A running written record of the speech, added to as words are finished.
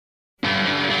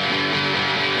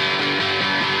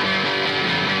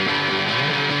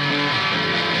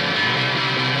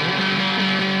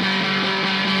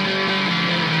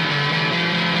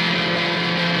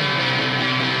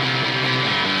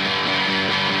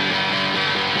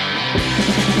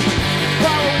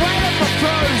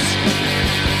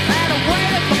And I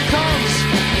weighed my cogs,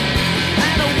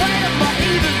 and I weighed my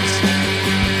evens,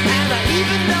 and I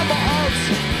evened out my odds,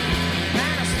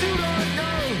 and I still don't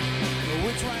know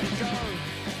which way to go.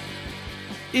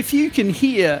 If you can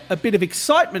hear a bit of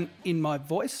excitement in my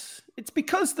voice, it's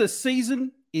because the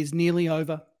season is nearly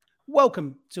over.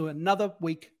 Welcome to another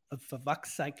week of For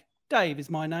Fuck's Sake. Dave is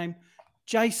my name.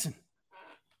 Jason,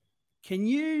 can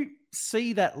you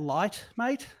see that light,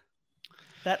 mate?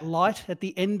 That light at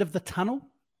the end of the tunnel?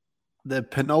 The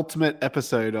penultimate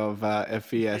episode of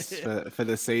FVS for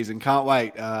the season. Can't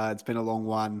wait. It's been a long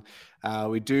one.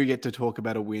 We do get to talk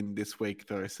about a win this week,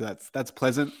 though, so that's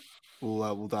pleasant.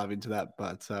 We'll dive into that,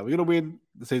 but we're gonna win.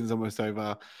 The season's almost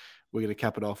over. We're gonna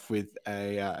cap it off with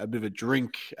a bit of a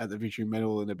drink at the Victory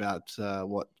Medal in about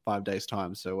 5 days'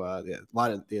 time. So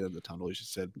light at the end of the tunnel, as you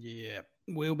said. Yeah,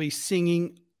 we'll be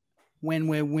singing when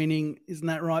we're winning. Isn't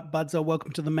that right, Budzo?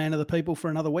 Welcome to the Man of the People for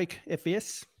another week,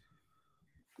 FVS.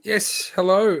 Yes,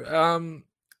 hello.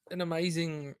 An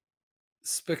amazing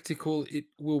spectacle it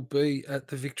will be at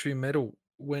the Victory Medal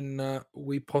when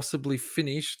we possibly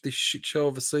finish this shit show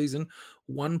of a season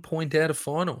 1 point out of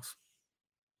finals.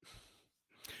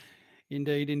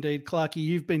 Indeed. Clarkie,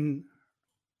 you've been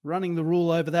running the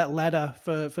rule over that ladder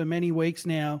for many weeks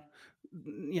now,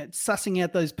 sussing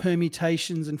out those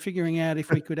permutations and figuring out if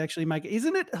we could actually make it.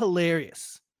 Isn't it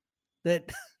hilarious that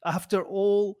after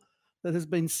all that has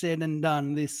been said and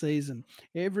done this season,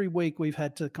 every week we've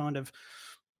had to kind of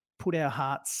put our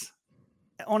hearts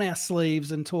on our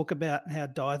sleeves and talk about how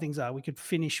dire things are. We could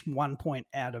finish 1 point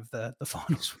out of the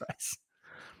finals race.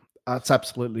 It's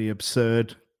absolutely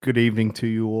absurd. Good evening to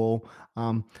you all.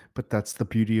 But that's the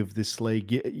beauty of this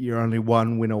league. You're only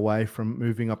one win away from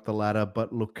moving up the ladder.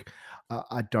 But look,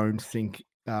 I don't think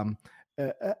a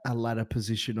ladder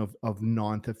position of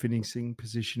ninth, a finishing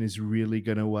position, is really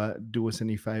going to do us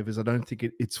any favors. I don't think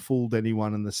it's fooled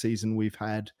anyone in the season we've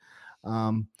had.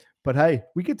 But hey,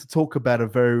 we get to talk about a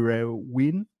very rare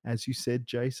win, as you said,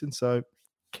 Jason. So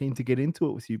keen to get into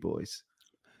it with you boys.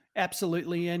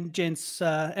 Absolutely. And gents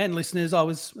and listeners, I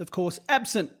was, of course,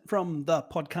 absent from the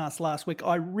podcast last week.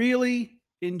 I really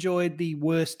enjoyed the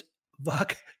worst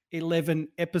Vuck 11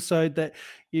 episode that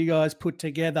you guys put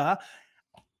together.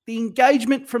 The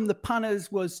engagement from the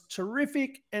punters was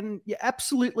terrific, and you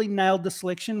absolutely nailed the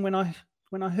selection. When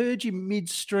I heard you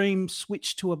midstream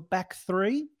switch to a back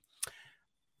three,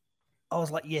 I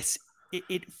was like, yes,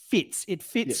 it fits. It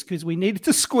fits because we needed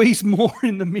to squeeze more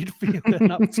in the midfield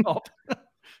and up top.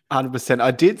 100%.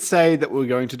 I did say that we were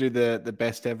going to do the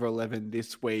best ever 11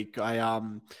 this week. I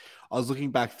was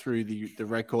looking back through the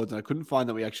records and I couldn't find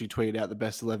that we actually tweeted out the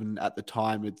best 11 at the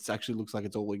time. It actually looks like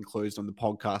it's all enclosed on the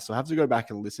podcast. So I have to go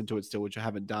back and listen to it still, which I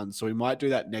haven't done. So we might do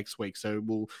that next week. So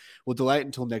we'll delay it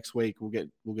until next week. We'll get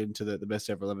into the best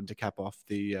ever 11 to cap off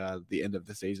the end of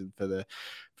the season for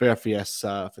FES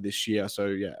for this year. So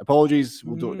yeah, apologies.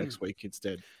 We'll do it next week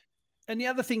instead. And the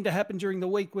other thing to happen during the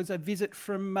week was a visit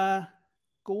from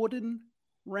Gordon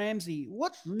Ramsay.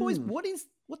 Boys,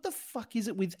 what the fuck is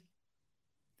it with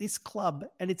this club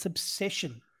and its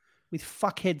obsession with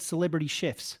fuckhead celebrity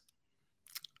chefs?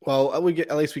 Well,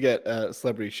 at least we get a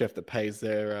celebrity chef that pays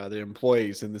their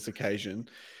employees in this occasion.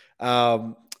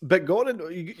 But Gordon,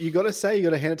 you got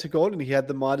to hand it to Gordon. He had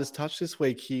the Midas touch this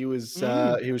week. He was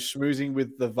schmoozing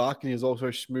with the VUC, and he was also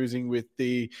schmoozing with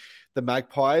the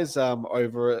Magpies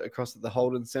over across at the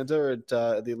Holden Centre at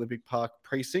the Olympic Park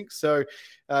precinct. So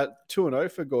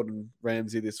 2-0 for Gordon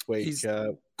Ramsay this week.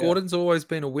 Gordon's always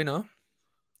been a winner.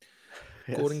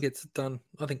 Yes. Gordon gets it done.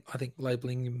 I think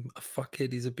labelling him a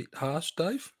fuckhead is a bit harsh,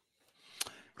 Dave.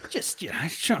 Just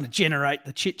trying to generate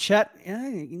the chit chat,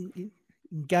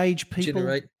 engage people,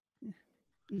 Generate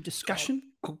in discussion.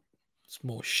 It's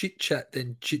more shit chat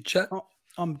than chit chat. Oh,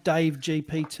 I'm Dave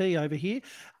GPT over here.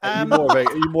 Are you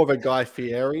more of a Guy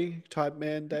Fieri type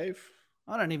man, Dave?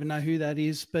 I don't even know who that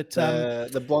is, but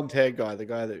the blonde hair guy, the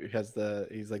guy that has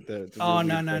he's like the oh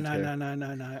no. The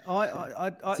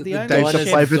Dave's only a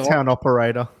Flavor Town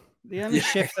operator. The only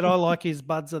chef that I like is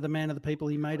Buds of the Man of the People.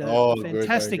 He made a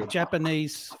fantastic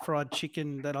Japanese fried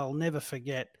chicken that I'll never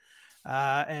forget.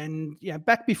 And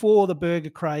back before the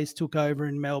burger craze took over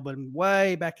in Melbourne,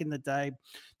 way back in the day,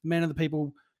 the Man of the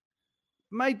People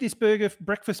made this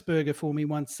breakfast burger for me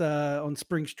once on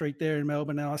Spring Street there in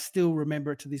Melbourne, and I still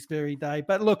remember it to this very day.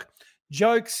 But look,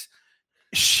 jokes,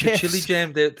 chefs.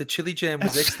 The chili jam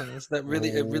was excellent. It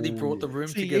really brought the room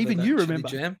together. Even you remember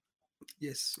jam.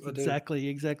 Yes, I do.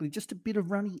 Exactly. Just a bit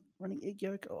of runny egg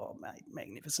yolk. Oh, mate,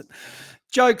 magnificent.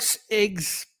 Jokes,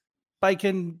 eggs,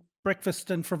 bacon,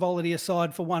 breakfast and frivolity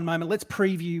aside for one moment, let's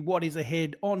preview what is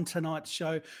ahead on tonight's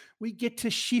show. We get to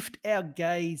shift our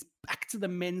gaze back to the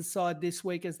men's side this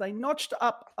week as they notched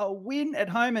up a win at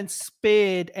home and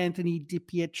spared Anthony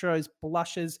DiPietro's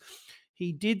blushes.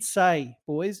 He did say,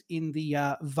 boys, in the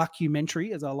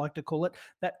vacuumentary, as I like to call it,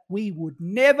 that we would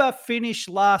never finish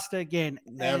last again.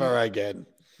 Never again.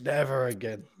 Never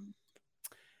again.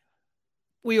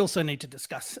 We also need to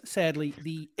discuss, sadly,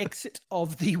 the exit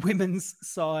of the women's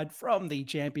side from the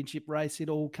championship race. It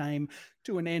all came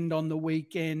to an end on the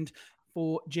weekend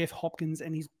for Jeff Hopkins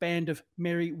and his band of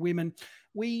merry women.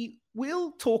 We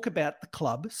will talk about the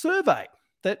club survey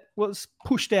that was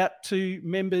pushed out to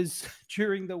members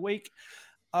during the week.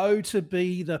 Oh, to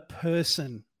be the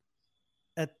person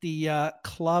at the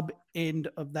club end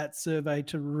of that survey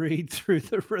to read through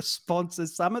the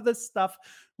responses. Some of the stuff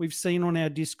we've seen on our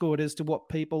Discord as to what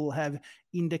people have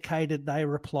indicated they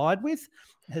replied with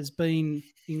has been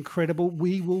incredible.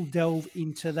 We will delve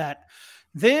into that.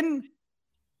 Then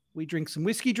we drink some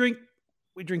whiskey drink,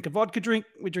 we drink a vodka drink,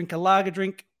 we drink a lager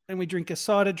drink, and we drink a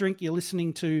cider drink. You're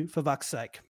listening to For Fuck's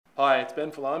Sake. Hi, it's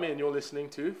Ben Falami and you're listening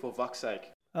to For Fuck's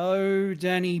Sake. Oh,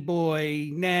 Danny boy.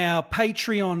 Now,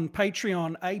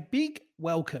 Patreon, a big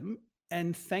welcome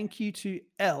and thank you to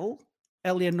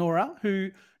Eleonora,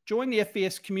 who joined the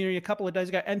FBS community a couple of days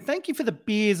ago. And thank you for the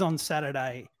beers on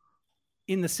Saturday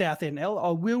in the South End. I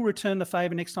will return the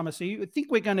favour next time I see you. I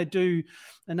think we're going to do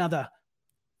another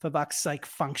For Fuck's Sake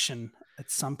function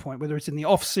at some point, whether it's in the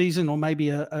off season or maybe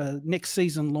a next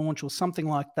season launch or something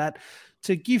like that,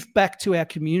 to give back to our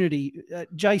community.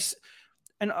 Jace,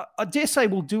 and I dare say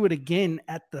we'll do it again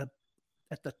at the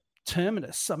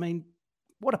Terminus. I mean,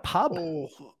 what a pub! Oh,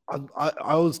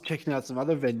 I was checking out some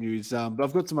other venues, but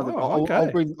I've got some other.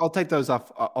 Okay. I'll take those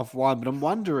offline. But I'm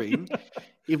wondering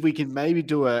if we can maybe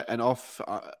do an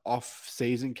off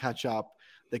season catch up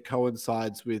that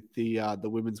coincides with the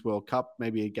Women's World Cup.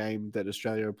 Maybe a game that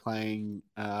Australia are playing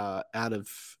out of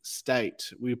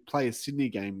state. We play a Sydney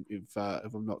game if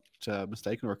I'm not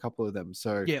mistaken, or a couple of them.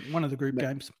 So yeah, one of the group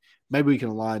games. Maybe we can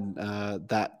align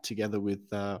that together with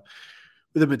the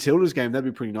Matildas game. That'd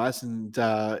be pretty nice, and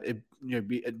it'd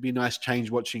be a nice change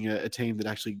watching a team that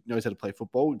actually knows how to play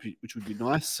football, which would be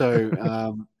nice. So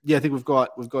I think we've got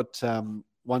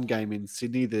one game in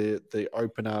Sydney, the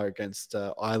opener against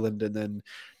Ireland, and then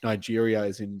Nigeria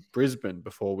is in Brisbane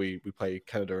before we play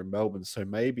Canada and Melbourne. So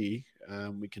maybe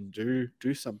we can do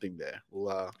something there.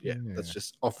 Well, that's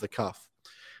just off the cuff.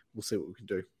 We'll see what we can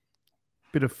do.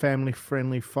 Bit of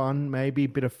family-friendly fun, maybe.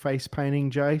 Bit of face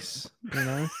painting, Jace, you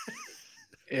know?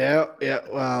 Yeah.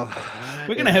 Well,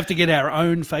 we're going to have to get our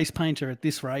own face painter at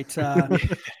this rate. Is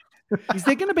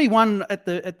there going to be one at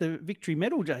the Victory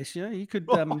Medal, Jace? You know, you could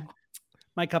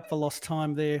make up for lost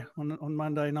time there on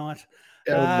Monday night.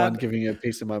 I wouldn't mind giving you a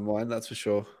piece of my mind, that's for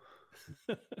sure.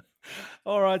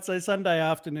 All right, so Sunday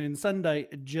afternoon, Sunday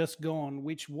just gone,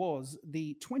 which was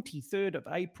the 23rd of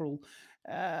April.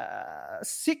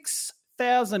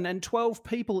 6,012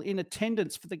 people in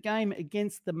attendance for the game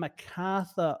against the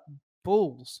Macarthur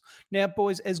Bulls. Now,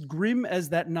 boys, as grim as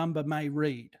that number may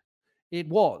read, it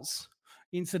was,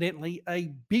 incidentally,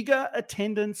 a bigger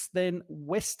attendance than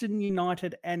Western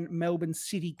United and Melbourne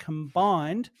City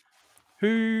combined,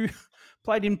 who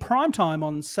played in prime time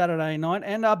on Saturday night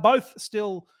and are both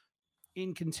still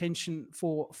in contention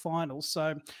for finals.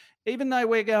 So even though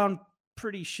we're going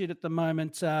pretty shit at the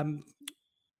moment,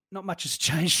 not much has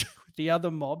changed with the other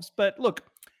mobs. But look,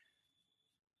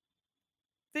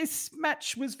 this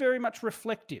match was very much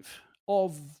reflective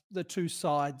of the two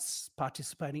sides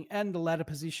participating and the ladder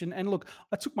position. And look,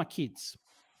 I took my kids.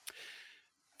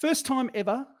 First time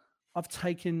ever I've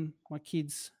taken my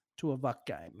kids to a VUC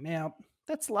game. Now,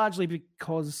 that's largely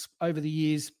because over the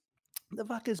years, the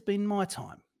VUC has been my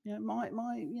time. You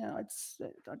know, it's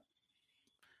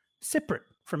separate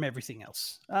from everything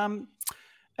else. And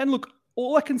look,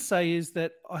 all I can say is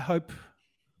that I hope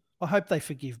they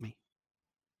forgive me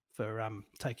for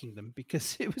taking them,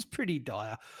 because it was pretty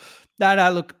dire.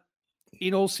 No, look,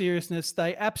 in all seriousness,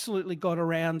 they absolutely got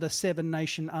around the Seven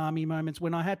Nation Army moments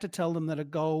when I had to tell them that a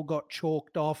goal got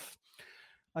chalked off.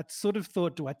 I sort of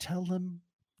thought, do I tell them?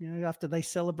 You know, after they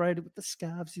celebrated with the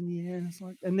scarves in the air, and it's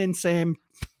like, and then Sam,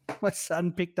 my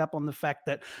son, picked up on the fact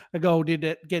that a goal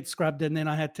did get scrubbed, and then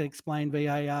I had to explain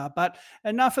VAR. But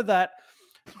enough of that,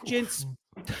 gents.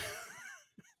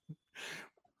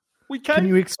 Can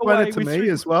you explain it to me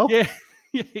as well? Yeah,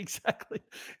 exactly.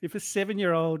 If a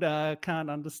 7-year-old can't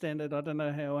understand it, I don't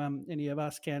know how any of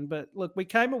us can. But look, we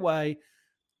came away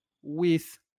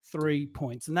with 3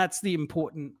 points, and that's the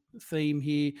important theme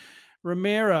here.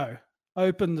 Romero,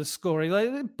 opened the scoring. They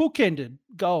bookended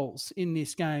goals in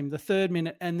this game, the 3rd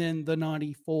minute and then the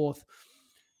 94th.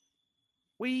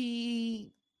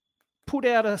 We put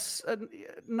out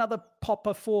another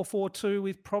popper 4-4-2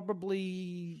 with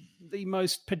probably the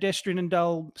most pedestrian and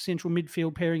dull central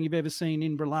midfield pairing you've ever seen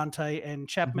in Brillante and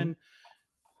Chapman.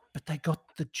 But they got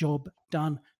the job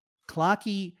done.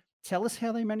 Clarkey, tell us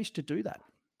how they managed to do that.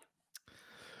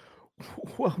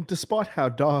 Well, despite how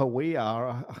dire we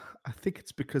are, I think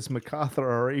it's because Macarthur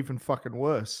are even fucking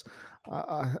worse.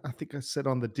 I think I said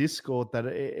on the Discord that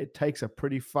it takes a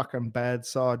pretty fucking bad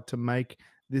side to make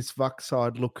this Vuck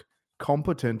side look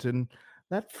competent. And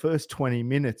that first 20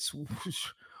 minutes,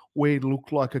 we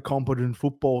looked like a competent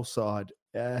football side,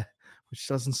 which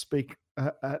doesn't speak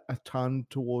a ton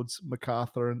towards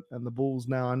Macarthur and the Bulls.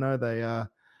 Now, I know they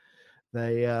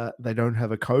don't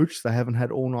have a coach. They haven't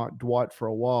had all night Dwight for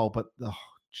a while, but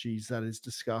geez, that is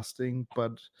disgusting.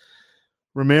 But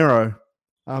Romero,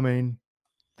 I mean,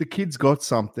 the kid's got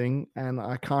something, and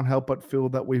I can't help but feel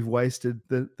that we've wasted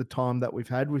the time that we've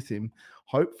had with him.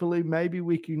 Hopefully, maybe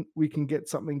we can get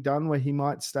something done where he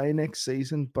might stay next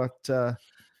season. But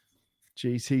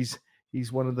geez,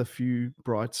 he's one of the few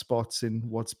bright spots in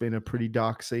what's been a pretty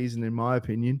dark season, in my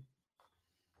opinion.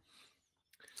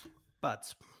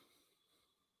 But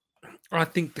I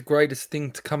think the greatest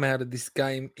thing to come out of this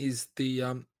game is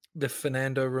the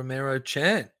Fernando Romero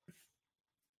chant.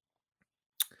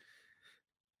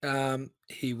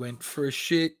 He went for a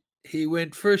shit. He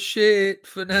went for a shit.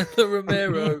 Fernando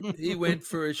Romero. He went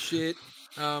for a shit.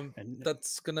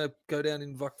 That's gonna go down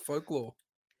in Vuck folklore.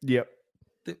 Yep.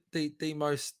 The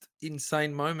most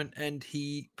insane moment, and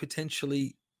he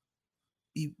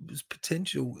was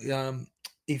potential.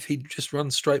 If he'd just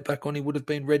run straight back on, he would have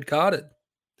been red carded.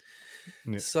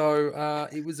 Yeah. So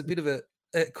it was a bit of a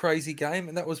crazy game,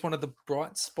 and that was one of the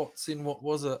bright spots in what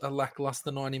was a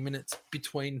lackluster 90 minutes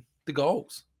between the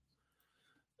goals.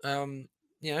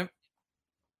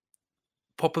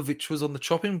 Popovic was on the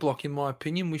chopping block, in my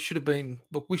opinion. We should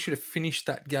have finished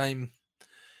that game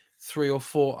 3 or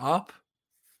 4 up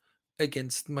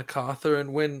against Macarthur,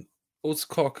 and when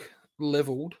Uzcock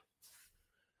levelled,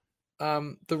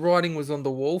 the writing was on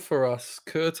the wall for us.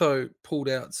 Curto pulled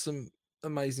out some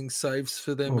amazing saves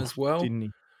for them as well. Didn't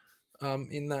he?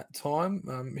 In that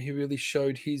time, he really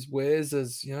showed his wares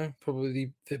as,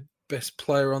 probably the best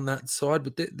player on that side.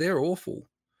 But they're awful.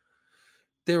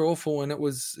 They're awful, and it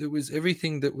was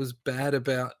everything that was bad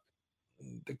about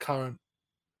the current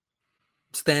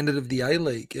standard of the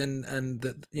A-League, and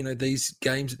that these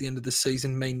games at the end of the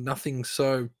season mean nothing.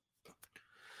 So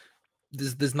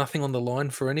there's nothing on the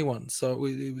line for anyone. So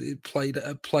it played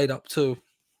up to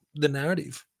the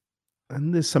narrative.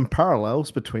 And there's some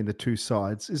parallels between the two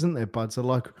sides, isn't there, Buds?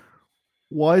 Like,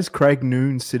 why is Craig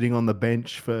Noon sitting on the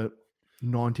bench for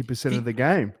 90% of the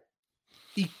game?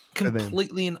 He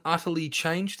completely and utterly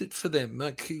changed it for them.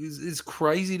 Like, it's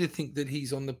crazy to think that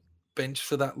he's on the bench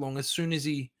for that long. As soon as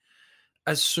he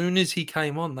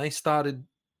came on, they started,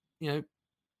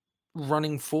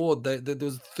 running forward. There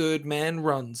was third man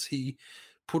runs. He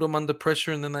put them under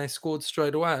pressure, and then they scored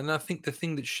straight away. And I think the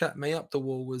thing that shut me up the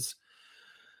wall was,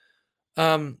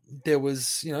 there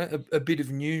was, a bit of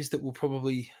news that we'll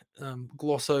probably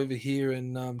gloss over here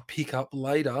and pick up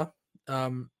later.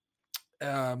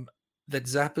 That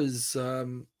Zappa's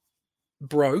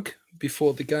broke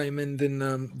before the game, and then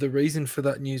the reason for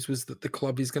that news was that the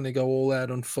club is going to go all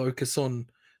out on focus on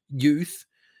youth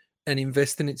and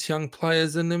invest in its young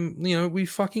players, and then we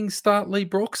fucking start Lee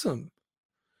Broxham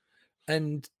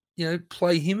and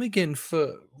play him again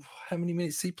for how many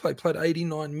minutes he played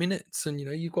 89 minutes, and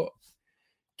you've got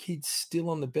kids still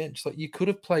on the bench. Like, you could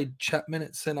have played Chapman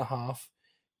at centre half,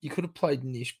 you could have played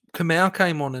Nish. Kamau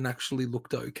came on and actually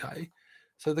looked okay.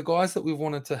 So the guys that we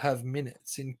wanted to have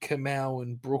minutes in Kamau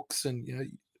and Brooks and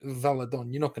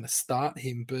Valadon, you're not going to start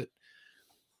him, but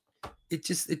it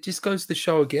just goes to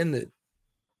show again that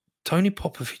Tony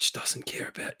Popovic doesn't care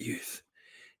about youth.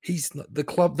 He's not the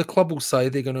club. The club will say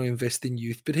they're going to invest in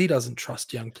youth, but he doesn't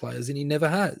trust young players, and he never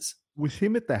has. With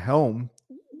him at the helm,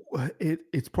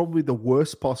 it's probably the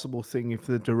worst possible thing if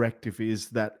the directive is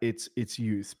that it's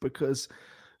youth, because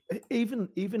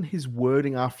even his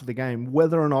wording after the game,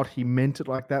 whether or not he meant it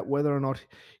like that, whether or not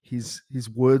his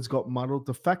words got muddled,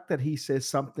 the fact that he says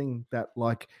something that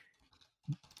like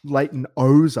Leighton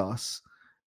owes us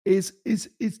is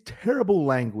terrible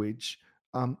language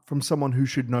from someone who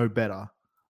should know better.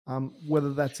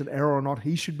 Whether that's an error or not,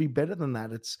 he should be better than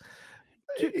that.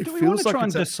 Do we want to try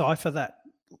and decipher that?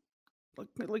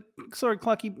 Like, sorry,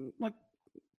 Clarky. Like,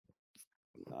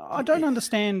 I don't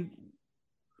understand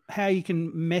how you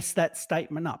can mess that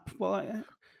statement up. Well,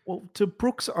 Well, to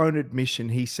Brooks' own admission,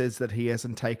 he says that he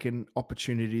hasn't taken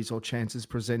opportunities or chances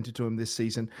presented to him this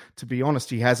season. To be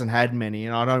honest, he hasn't had many,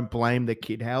 and I don't blame the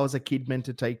kid. How is a kid meant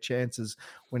to take chances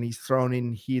when he's thrown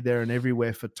in here, there, and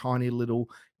everywhere for tiny little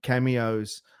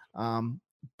cameos?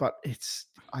 But I And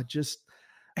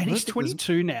don't he's think there's-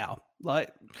 22 now.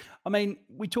 Like, I mean,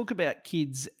 we talk about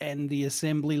kids and the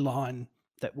assembly line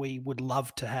that we would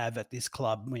love to have at this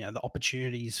club, you know, the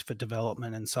opportunities for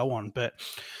development and so on. But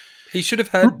He should have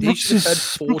had. He Brooks should have had is-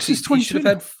 40. Brooks is He 22 should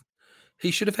have had. He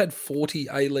should have had 40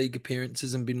 A-League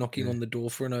appearances and been knocking on the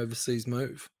door for an overseas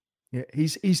move. Yeah,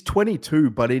 he's 22,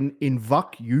 but in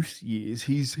VUC youth years,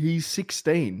 he's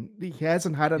 16. He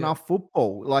hasn't had enough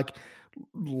football. Like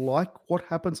what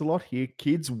happens a lot here,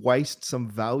 kids waste some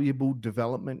valuable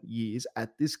development years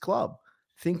at this club,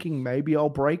 thinking maybe I'll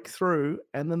break through,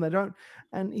 and then they don't.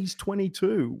 And he's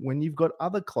 22. When you've got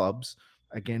other clubs,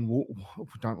 again, we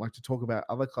don't like to talk about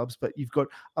other clubs, but you've got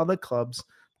other clubs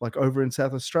like over in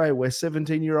South Australia where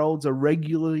 17-year-olds are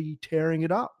regularly tearing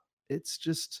it up. It's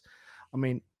just, I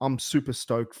mean, I'm super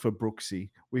stoked for Brooksy.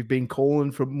 We've been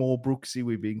calling for more Brooksy.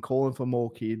 We've been calling for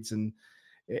more kids, and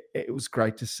it was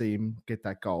great to see him get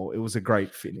that goal. It was a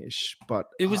great finish, but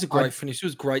It was a great finish. It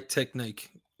was great technique.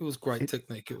 It was great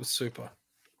technique. It was super.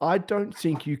 I don't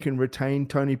think you can retain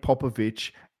Tony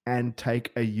Popovich and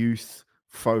take a youth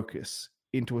focus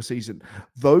into a season.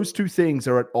 Those two things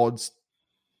are at odds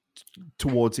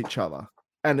towards each other.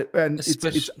 And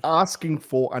it's asking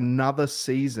for another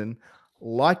season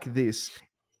like this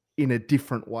in a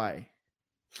different way.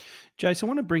 Jace, I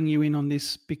want to bring you in on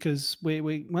this because we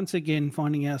once again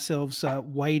finding ourselves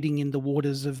wading in the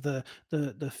waters of the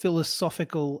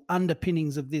philosophical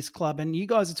underpinnings of this club. And you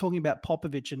guys are talking about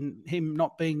Popovich and him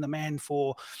not being the man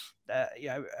for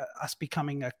us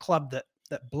becoming a club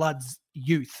that bloods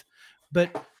youth.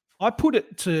 But I put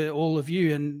it to all of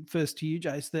you, and first to you,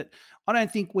 Jace, that I don't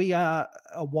think we are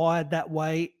wired that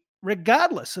way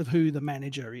regardless of who the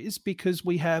manager is, because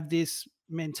we have this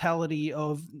mentality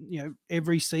of, you know,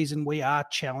 every season we are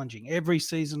challenging. Every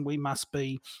season we must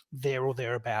be there or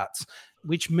thereabouts,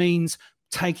 which means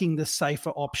taking the safer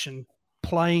option,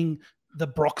 playing the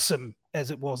Broxham,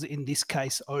 as it was in this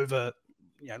case, over,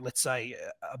 you know, let's say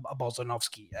a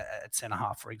Bozanovsky at centre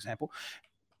half, for example.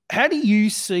 How do you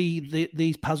see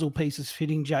these puzzle pieces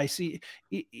fitting, JC?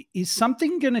 Is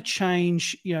something going to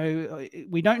change? You know,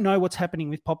 we don't know what's happening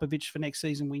with Popovich for next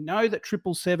season. We know that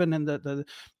 777 and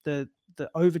the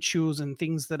overtures and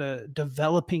things that are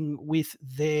developing with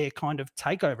their kind of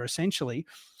takeover essentially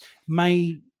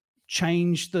may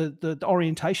change the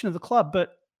orientation of the club.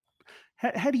 But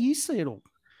how do you see it all?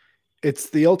 It's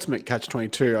the ultimate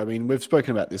catch-22. I mean, we've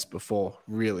spoken about this before,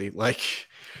 really. Like,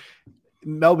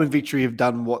 Melbourne Victory have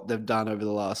done what they've done over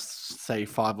the last, say,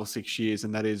 5 or 6 years,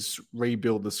 and that is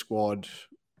rebuild the squad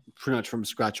pretty much from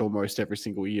scratch almost every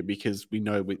single year, because we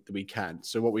know we can.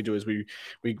 So what we do is we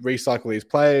recycle these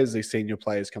players, these senior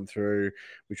players come through,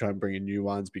 we try and bring in new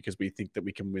ones because we think that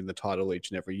we can win the title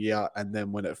each and every year. And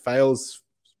then when it fails,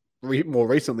 more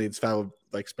recently, it's failed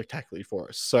like spectacularly for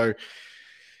us. So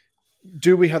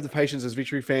do we have the patience as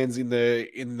Victory fans in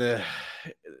the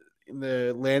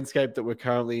landscape that we're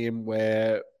currently in,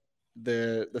 where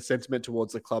the sentiment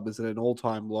towards the club is at an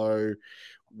all-time low,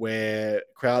 where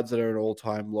crowds are at an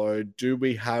all-time low? Do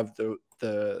we have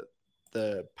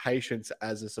the patience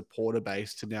as a supporter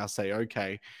base to now say,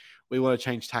 okay, we want to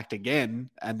change tact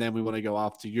again, and then we want to go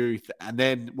after youth, and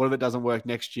then what if it doesn't work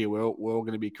next year? We're all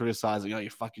going to be criticizing, you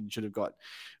fucking should have got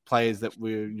players that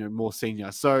were more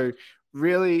senior. So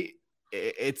really,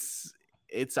 it's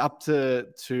up to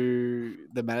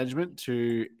the management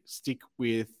to stick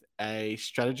with a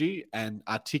strategy and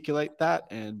articulate that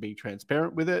and be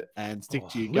transparent with it and stick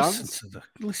to your guns.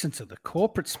 Listen to the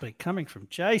corporate speak coming from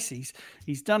Jace.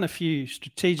 He's done a few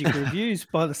strategic reviews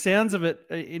by the sounds of it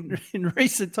in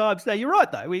recent times. Now, you're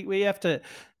right, though. We have to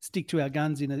stick to our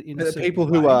guns in a the people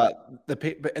way. who are the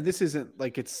people, and this isn't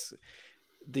like it's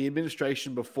the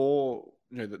administration before,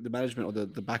 the management or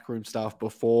the backroom staff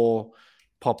before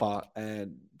Popper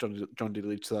and John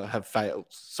Diddley have failed.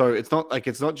 So it's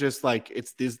not just like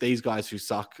it's these guys who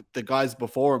suck. The guys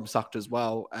before them sucked as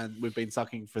well, and we've been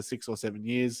sucking for 6 or 7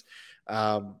 years.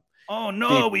 Oh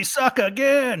no, we suck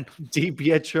again. Di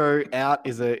Pietro out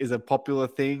is a popular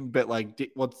thing, but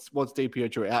like, what's Di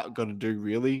Pietro out going to do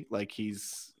really? Like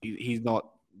he's not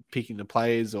picking the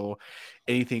players or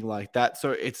anything like that.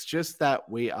 So it's just that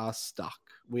we are stuck.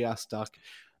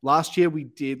 Last year we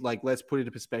did, let's put it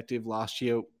into perspective. Last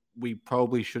year we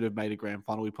probably should have made a grand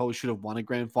final. We probably should have won a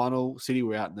grand final. City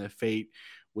were out in their feet.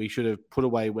 We should have put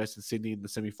away Western Sydney in the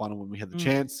semi-final when we had the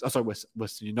chance. Oh, sorry,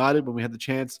 Western United when we had the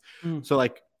chance. So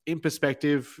in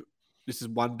perspective, this is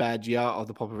one bad year of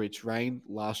the Popovich reign.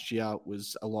 Last year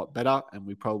was a lot better, and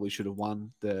we probably should have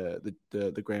won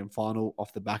the grand final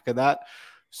off the back of that.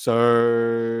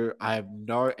 So I have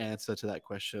no answer to that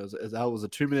question. That was a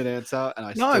 2-minute answer, and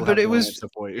I still have no answer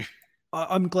for you.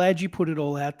 I'm glad you put it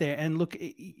all out there. And look,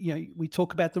 we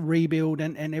talk about the rebuild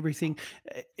and everything.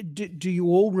 Do you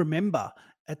all remember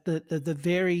at the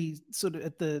very sort of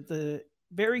at the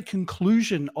very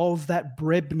conclusion of that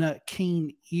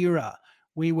Brebner-Keane era,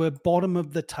 we were bottom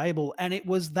of the table, and it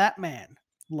was that man,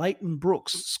 Leighton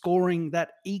Brooks, scoring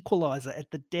that equaliser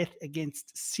at the death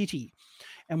against City.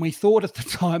 And we thought at the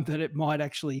time that it might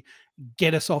actually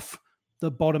get us off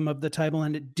the bottom of the table,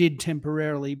 and it did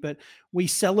temporarily, but we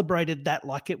celebrated that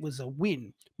like it was a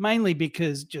win, mainly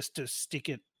because just to stick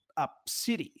it up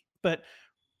City. But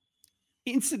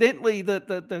incidentally,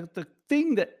 the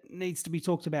thing that needs to be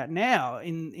talked about now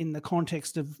in the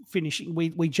context of finishing,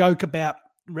 we joke about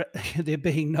there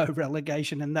being no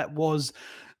relegation, and that was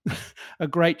a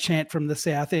great chant from the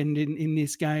South End in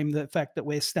this game, the fact that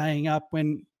we're staying up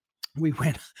when we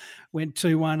went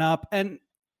 2-1 up. And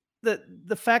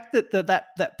the fact that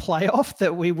that playoff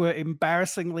that we were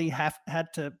embarrassingly had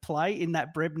to play in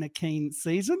that Brebner-Keane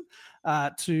season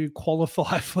to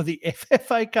qualify for the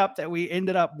FFA Cup that we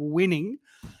ended up winning,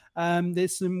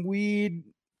 there's some weird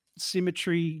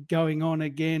symmetry going on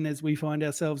again as we find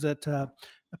ourselves at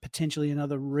potentially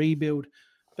another rebuild.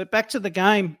 But back to the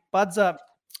game, Buds up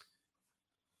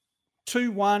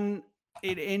 2-1.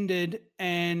 It ended,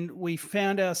 and we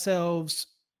found ourselves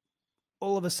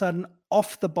all of a sudden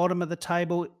off the bottom of the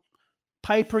table,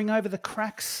 papering over the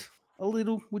cracks a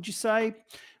little, would you say?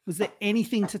 Was there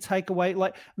anything to take away?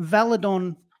 Like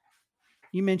Valadon,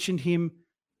 you mentioned him,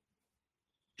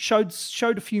 showed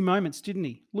a few moments, didn't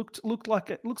he? Looks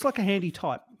like a handy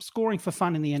type, scoring for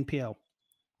fun in the NPL.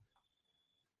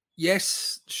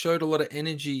 Yes, showed a lot of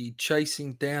energy,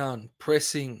 chasing down,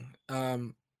 pressing,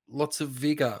 lots of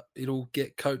vigor. It'll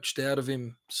get coached out of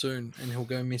him soon, and he'll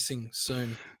go missing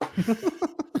soon.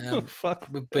 Fuck.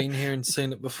 We've been here and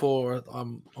seen it before.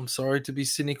 I'm sorry to be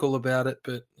cynical about it,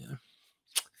 but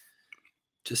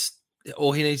just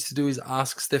all he needs to do is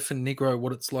ask Stefan Negro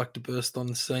what it's like to burst on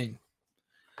the scene.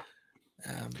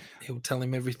 He'll tell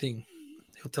him everything.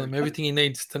 He'll tell him everything he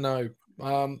needs to know.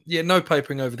 No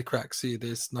papering over the cracks here.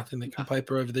 There's nothing that can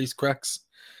paper over these cracks.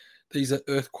 These are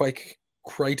earthquake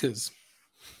craters.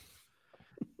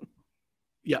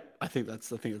 Yeah, I think that's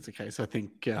the case. I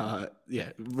think,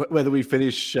 whether we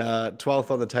finish 12th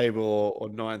on the table or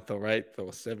 9th or 8th or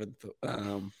 7th,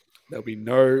 there'll be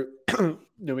no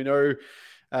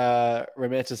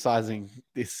romanticizing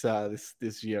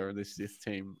this year or this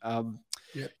team.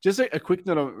 Just a quick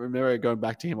note on Romero, going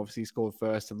back to him. Obviously, he scored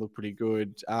first and looked pretty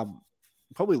good.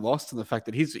 Probably lost in the fact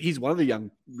that he's one of the young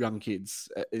kids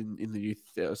in the youth.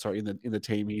 In the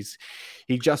team.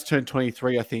 He just turned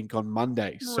 23, I think, on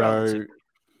Monday. So.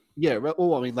 Yeah,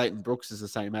 well, I mean, Leighton Brooks is the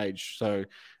same age, so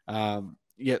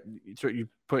you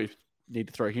probably need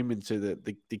to throw him into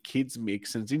the kids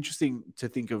mix. And it's interesting to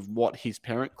think of what his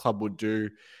parent club would do.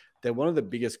 They're one of the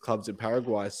biggest clubs in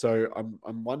Paraguay, so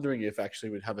I'm wondering if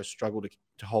actually we'd have a struggle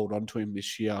to hold on to him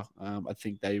this year. I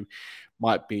think they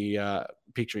might be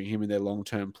picturing him in their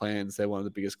long-term plans. They're one of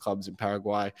the biggest clubs in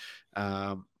Paraguay.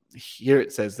 Here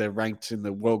it says they're ranked in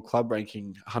the World Club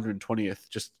ranking 120th,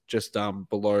 just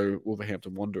below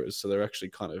Wolverhampton Wanderers. So they're actually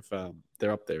kind of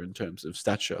they're up there in terms of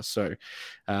stature. So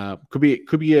could be a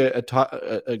bit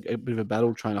of a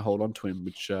battle trying to hold on to him,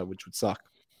 which would suck.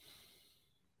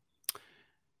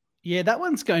 Yeah, that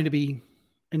one's going to be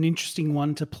an interesting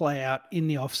one to play out in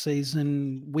the off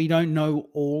season. We don't know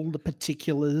all the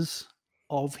particulars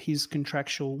of his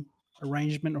contractual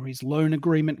arrangement or his loan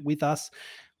agreement with us.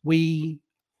 We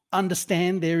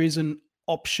understand there is an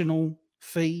optional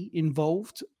fee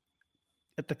involved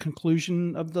at the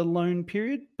conclusion of the loan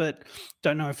period, but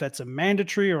don't know if that's a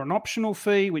mandatory or an optional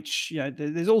fee, which,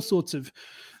 there's all sorts of,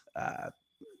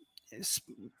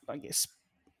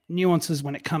 nuances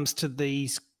when it comes to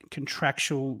these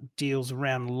contractual deals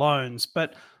around loans.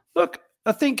 But look,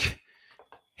 I think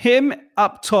him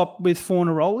up top with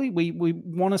Fornaroli, we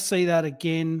want to see that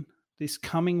again this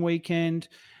coming weekend.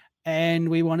 And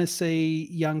we want to see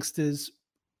youngsters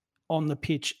on the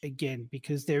pitch again,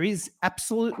 because there is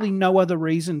absolutely no other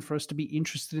reason for us to be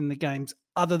interested in the games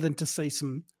other than to see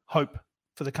some hope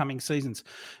for the coming seasons.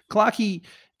 Clarkey,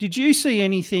 did you see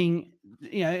anything,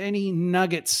 any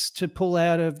nuggets to pull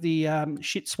out of the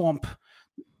shit swamp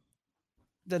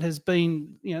that has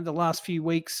been, the last few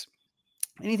weeks?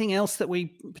 Anything else that we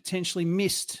potentially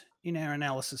missed in our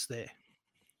analysis there?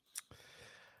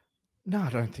 No,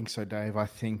 I don't think so, Dave. I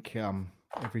think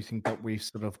everything that we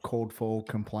sort of called for,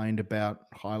 complained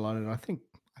about, highlighted. I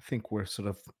think we're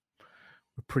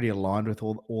pretty aligned with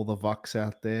all the Vucks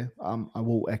out there. I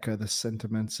will echo the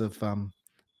sentiments of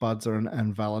Budzer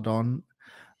and Valadon.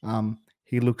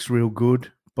 He looks real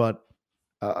good, but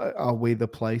are we the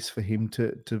place for him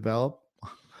to develop?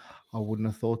 I wouldn't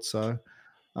have thought so.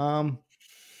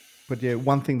 But yeah,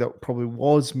 one thing that probably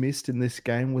was missed in this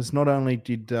game was not only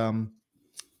did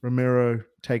Ramiro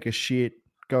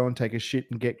go and take a shit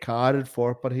and get carded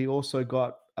for it, but he also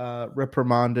got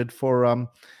reprimanded for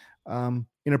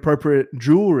inappropriate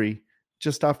jewelry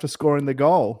just after scoring the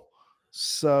goal.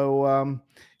 So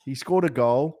he scored a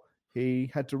goal.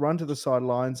 He had to run to the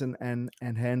sidelines and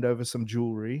hand over some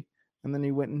jewelry, and then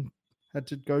he went and had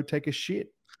to go take a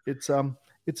shit. It's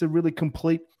a really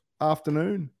complete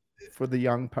afternoon for the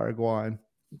young Paraguayan.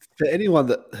 For anyone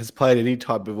that has played any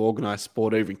type of organized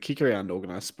sport or even kick around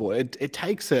organized sport, it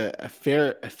takes a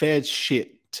fair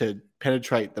shit to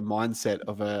penetrate the mindset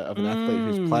of an athlete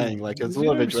who's playing. Like, there's a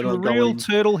lot of adrenaline real going.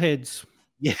 turtle heads.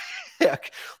 Yeah,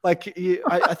 like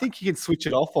I think you can switch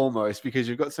it off almost because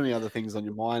you've got so many other things on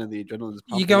your mind and the adrenaline's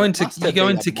pumping.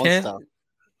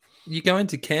 You go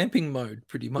into camping mode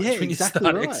pretty much when you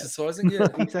start exercising. Yeah,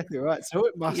 exactly right. So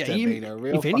it must have been a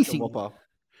real fucking whopper.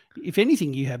 If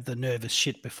anything, you have the nervous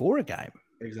shit before a game.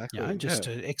 Exactly. Just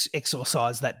to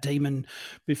exorcise that demon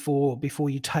before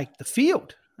you take the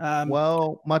field.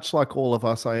 Well, much like all of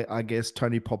us, I guess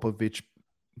Tony Popovich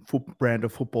brand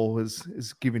of football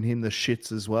has given him the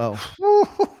shits as well.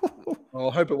 Well,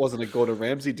 I hope it wasn't a Gordon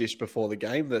Ramsay dish before the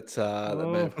game that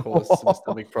may have caused some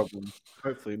stomach problems.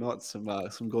 Hopefully not some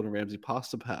Gordon Ramsay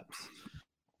pasta, perhaps.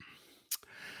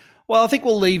 Well, I think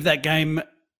we'll leave that game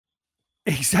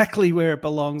exactly where it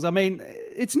belongs. I mean,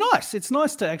 it's nice. It's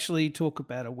nice to actually talk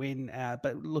about a win.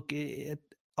 But look,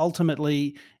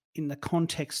 ultimately, in the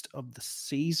context of the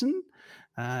season,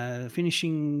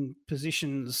 finishing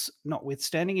positions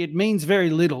notwithstanding, it means very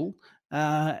little.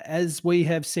 As we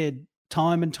have said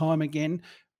time and time again,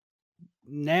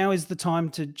 now is the time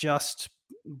to just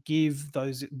give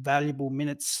those valuable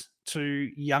minutes to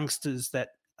youngsters that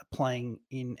are playing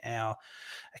in our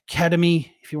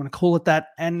academy, if you want to call it that.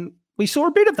 And we saw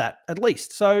a bit of that, at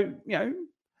least. So,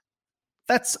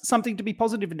 that's something to be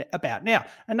positive about. Now,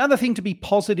 another thing to be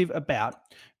positive about,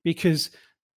 because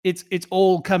it's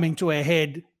all coming to a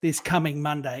head this coming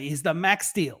Monday, is the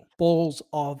Max deal, Balls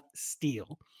of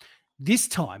Steel. This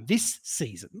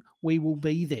season, we will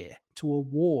be there to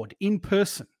award in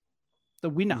person the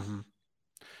winner. Mm-hmm.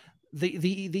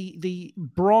 The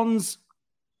bronze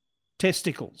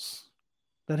testicles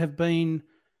that have been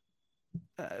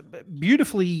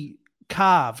beautifully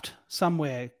carved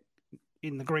somewhere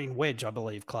in the green wedge, I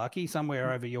believe, Clarkey,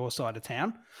 somewhere over your side of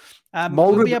town.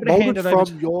 We'll be able to hand it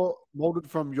over molded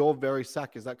from your very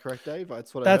sack. Is that correct, Dave?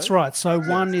 That's what. That's right. So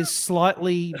one is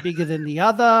slightly bigger than the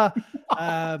other.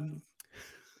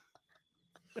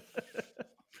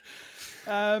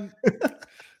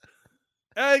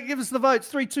 Give us the votes.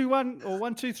 3, 2, 1, or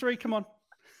 1, 2, 3. Come on,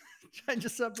 change the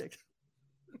subject.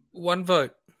 1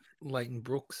 vote, Leighton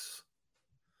Brooks.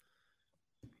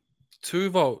 2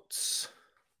 votes,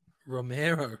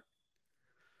 Romero.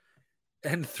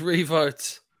 And 3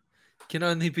 votes, can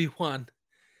only be 1.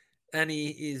 And he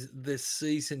is the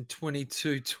season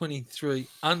 22-23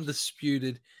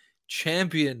 undisputed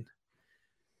champion.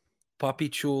 Papi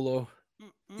Chulo.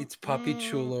 It's Papi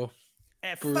Chulo.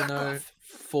 Bruno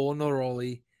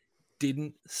Fornaroli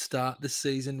didn't start the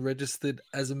season registered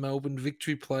as a Melbourne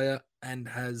Victory player and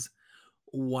has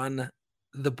won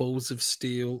the Balls of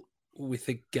Steel with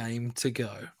a game to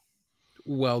go.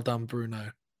 Well done,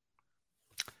 Bruno.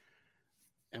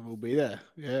 And we'll be there.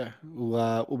 Yeah,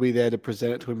 we'll be there to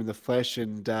present it to him in the flesh.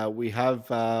 And we have,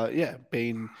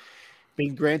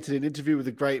 been granted an interview with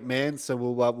a great man. So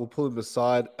we'll pull him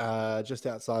aside just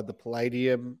outside the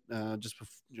Palladium, just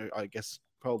before, I guess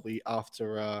probably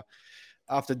after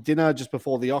dinner, just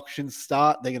before the auctions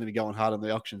start. They're going to be going hard on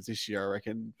the auctions this year, I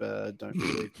reckon. Don't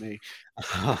believe me.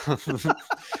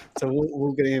 So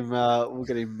we'll get him. We'll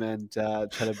get him and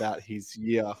chat about his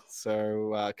year.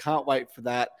 So can't wait for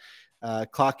that.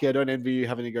 Clarky, I don't envy you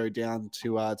having to go down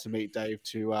to meet Dave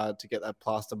to get that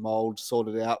plaster mold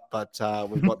sorted out, but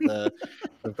we've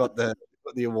got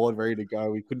the award ready to go.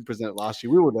 We couldn't present it last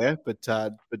year. We were there, but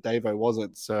Davo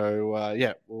wasn't.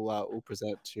 So we'll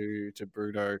present it to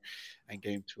Bruno and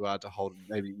get him to hold him.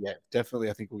 Maybe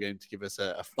definitely. I think we'll get him to give us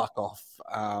a fuck off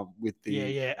with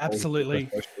the absolutely.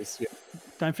 Yeah.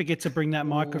 Don't forget to bring that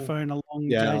microphone along.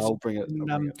 Yeah, Jason. I'll bring it.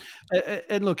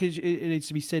 And look, it needs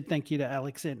to be said. Thank you to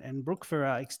Alex and Brooke for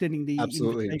extending the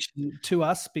invitation to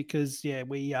us, because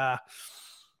we're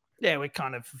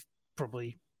kind of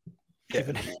probably Yeah.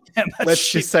 given how much Let's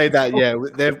shit. just say that, yeah,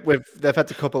 they've had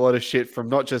to cop a lot of shit from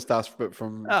not just us, but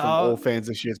from all fans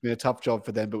this year. It's been a tough job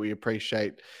for them, but we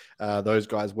appreciate those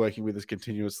guys working with us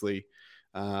continuously,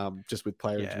 just with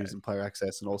player interviews and player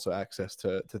access, and also access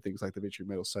to things like the Victory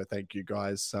Medal. So thank you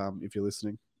guys, if you're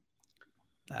listening.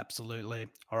 Absolutely.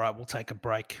 All right, we'll take a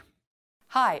break.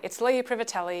 Hi, it's Leah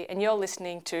Privatelli, and you're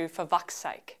listening to For Vuck's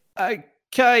Sake.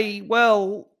 Okay,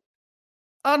 well,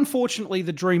 unfortunately,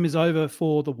 the dream is over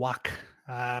for the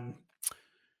WUC.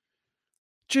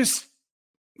 Just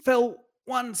fell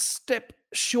one step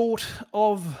short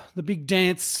of the big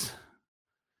dance.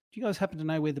 Do you guys happen to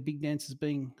know where the big dance is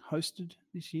being hosted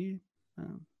this year?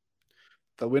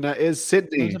 The winner is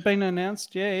Sydney. Has it been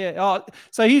announced? Yeah. Oh,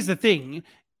 so here's the thing.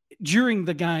 During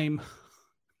the game,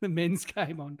 the men's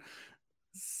game on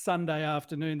Sunday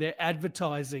afternoon, they're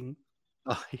advertising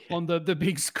on the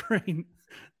big screen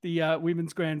the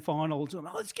women's grand final.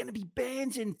 Oh, it's going to be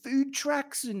bands and food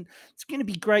trucks, and it's going to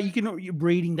be great. You're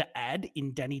reading the ad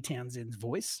in Danny Townsend's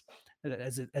voice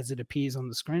as it appears on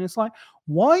the screen. It's like,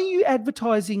 why are you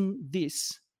advertising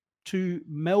this to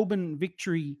Melbourne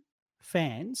Victory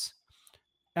fans?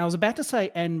 And I was about to say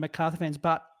and Macarthur fans,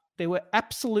 but there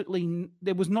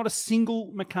was not a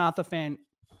single Macarthur fan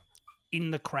in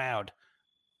the crowd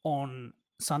on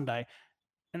Sunday.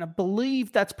 And I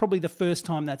believe that's probably the first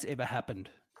time that's ever happened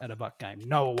at a VUC game.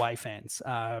 No away fans.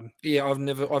 Yeah, I've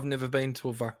never been to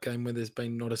a VUC game where there's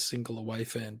been not a single away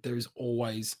fan. There is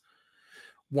always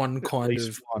one kind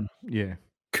of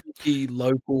kooky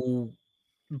local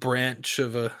branch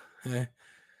of a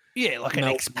like an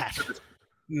expat.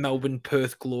 Melbourne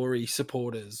Perth Glory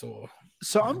supporters or.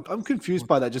 So I'm confused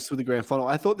by that just with the grand final.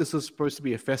 I thought this was supposed to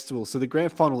be a festival. So the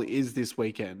grand final is this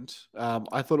weekend.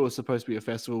 I thought it was supposed to be a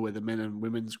festival where the men and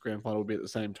women's grand final would be at the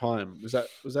same time. Was that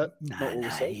not what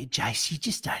was said? Jace, you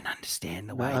just don't understand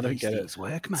the way these things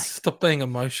work, mate. Stop being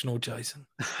emotional, Jason.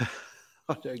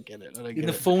 I don't get it. In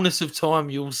the fullness of time,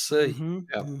 you'll see.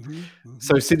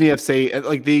 So Sydney FC,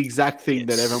 like the exact thing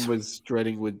that everyone was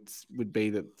dreading would be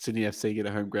that Sydney FC get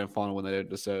a home grand final when they don't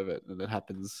deserve it, and that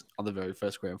happens on the very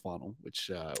first grand final, which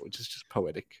is just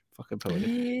poetic, fucking poetic.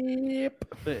 Yep.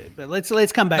 But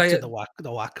let's come back to the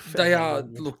WUC.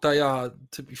 They are.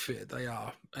 To be fair, they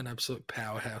are an absolute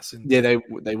powerhouse. They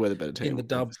were the better team in the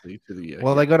dub.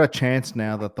 Well, they got a chance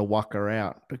now that the WUC are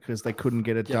out because they couldn't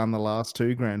get it done the last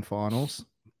two grand finals.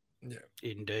 Yeah,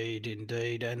 indeed.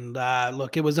 And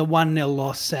look, it was a 1-0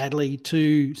 loss, sadly,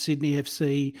 to Sydney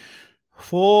FC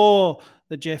for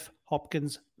the Jeff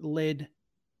Hopkins-led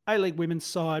A-League women's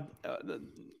side,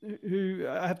 who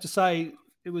I have to say,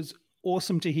 it was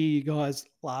awesome to hear you guys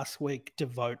last week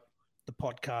devote the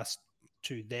podcast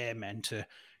to them and to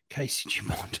Casey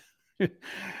Dumont.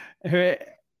 Her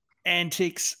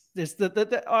antics. There's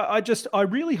I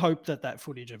really hope that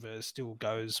footage of her still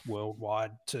goes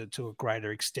worldwide to a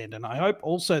greater extent, and I hope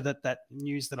also that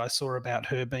news that I saw about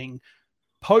her being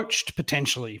poached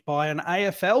potentially by an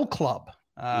AFL club.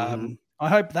 I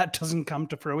hope that doesn't come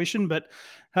to fruition, but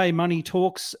hey, money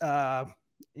talks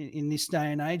in this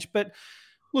day and age. But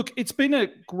look, it's been a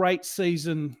great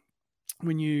season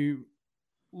when you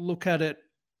look at it.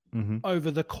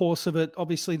 Over the course of it,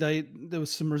 obviously there was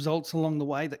some results along the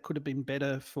way that could have been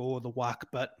better for the WUC,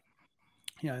 but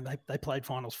they played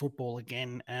finals football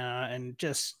again and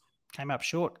just came up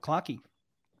short. Clarkey.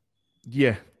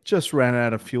 Yeah, just ran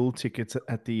out of fuel tickets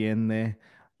at the end there.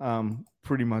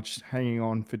 Pretty much hanging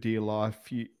on for dear life.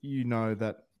 You know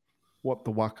that what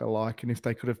the WUC are like, and if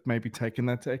they could have maybe taken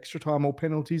that to extra time or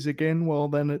penalties again, well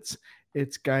then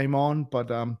it's game on. But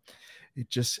it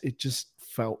just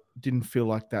didn't feel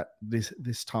like that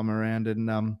this time around.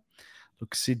 And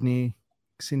look, Sydney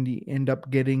end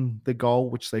up getting the goal,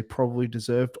 which they probably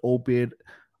deserved, albeit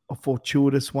a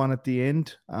fortuitous one at the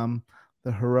end.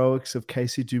 The heroics of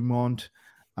Casey Dumont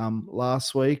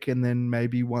last week, and then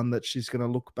maybe one that she's going to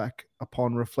look back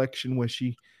upon reflection where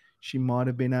she might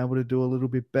have been able to do a little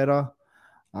bit better.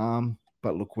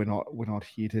 But look, we're not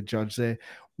here to judge there.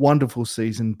 Wonderful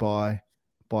season by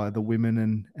the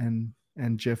women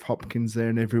and Jeff Hopkins there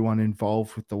and everyone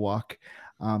involved with the WUC.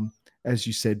 As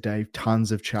you said, Dave,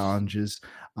 tons of challenges,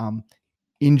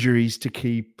 injuries to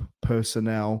key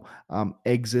personnel,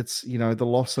 exits. The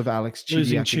loss of Alex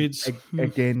Chidi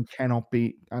again cannot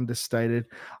be understated.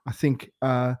 I think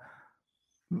the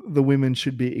women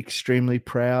should be extremely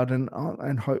proud,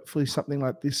 and hopefully something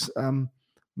like this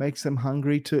makes them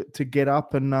hungry to get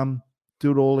up and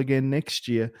do it all again next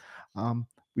year.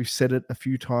 We've said it a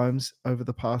few times over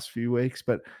the past few weeks,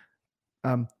 but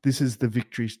this is the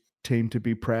Victory team to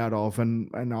be proud of,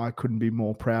 and I couldn't be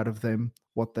more proud of them,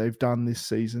 what they've done this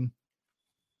season.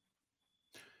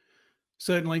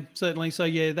 Certainly. So,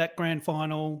 yeah, that grand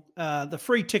final, the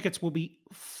free tickets will be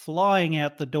flying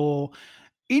out the door.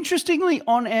 Interestingly,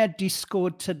 on our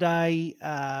Discord today,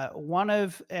 one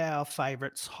of our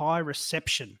favourites, High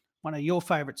Reception, one of your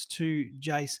favourites too,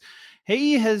 Jace,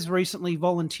 he has recently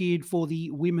volunteered for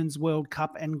the Women's World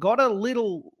Cup and got a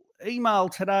little email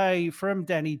today from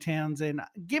Danny Townsend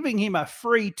giving him a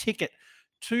free ticket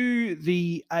to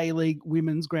the A-League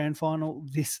Women's Grand Final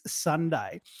this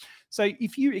Sunday. So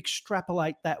if you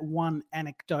extrapolate that one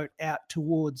anecdote out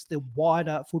towards the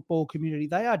wider football community,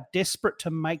 they are desperate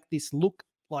to make this look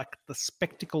like the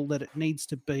spectacle that it needs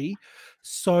to be.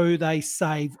 So they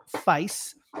save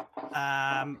face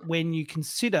when you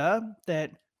consider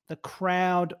that the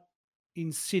crowd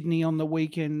in Sydney on the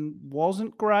weekend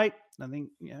wasn't great. I think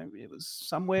it was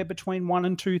somewhere between 1,000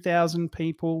 and 2,000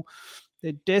 people.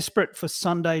 They're desperate for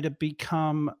Sunday to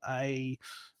become a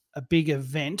big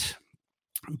event,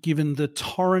 given the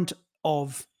torrent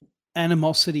of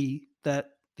animosity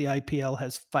that the APL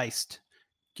has faced,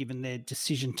 given their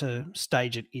decision to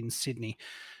stage it in Sydney.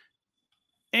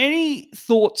 Any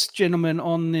thoughts, gentlemen,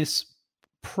 on this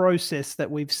process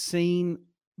that we've seen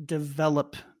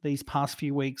develop these past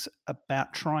few weeks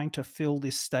about trying to fill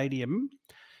this stadium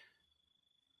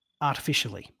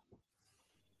artificially?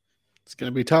 It's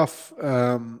going to be tough.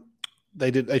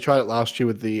 They tried it last year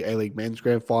with the A-League Men's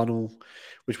Grand Final,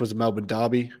 which was a Melbourne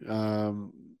derby.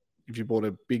 If you bought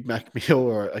a Big Mac meal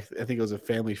or I think it was a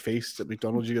family feast at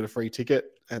McDonald's, you got a free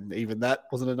ticket, and even that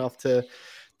wasn't enough to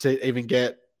even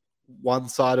get one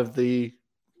side of the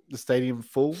stadium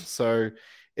full. So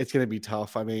it's going to be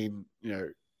tough. I mean,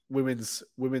 the women's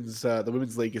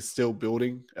league is still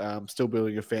building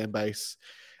a fan base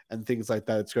and things like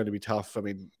that. It's going to be tough. I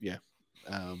mean, yeah.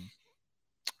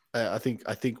 I think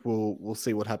we'll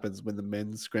see what happens when the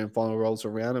men's grand final rolls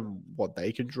around and what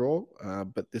they can draw.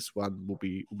 But this one will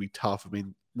be tough. I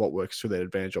mean, what works to their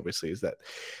advantage, obviously, is that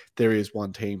there is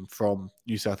one team from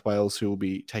New South Wales who will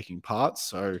be taking part.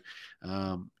 So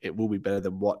it will be better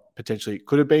than what potentially it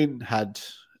could have been had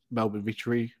Melbourne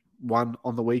Victory won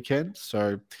on the weekend.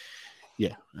 So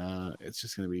yeah, it's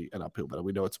just going to be an uphill battle.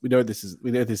 We know this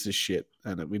is shit,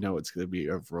 and we know it's going to be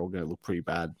overall going to look pretty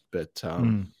bad. But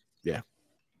yeah.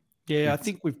 Yeah, I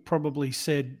think we've probably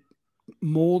said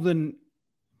more than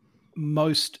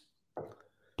most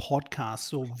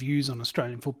podcasts or views on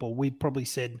Australian football. We've probably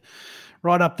said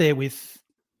right up there with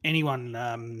anyone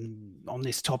on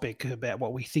this topic about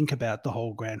what we think about the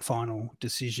whole grand final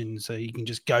decision. So you can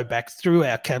just go back through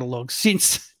our catalogue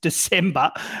since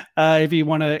December if you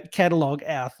want to catalogue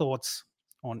our thoughts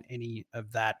on any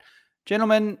of that.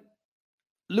 Gentlemen,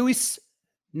 Luis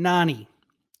Nani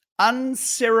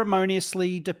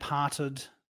unceremoniously departed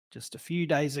just a few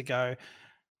days ago. I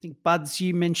think, Buds,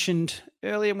 you mentioned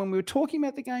earlier when we were talking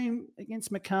about the game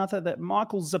against Macarthur that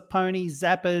Michael Zapponi,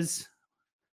 Zappers,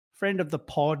 friend of the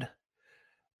pod,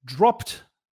 dropped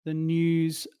the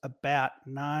news about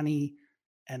Nani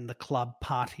and the club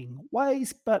parting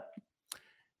ways. But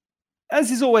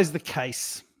as is always the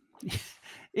case,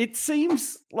 it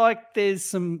seems like there's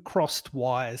some crossed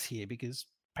wires here because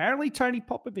apparently Tony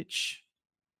Popovich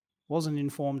wasn't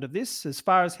informed of this. As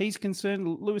far as he's concerned,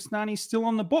 Luis Nani's still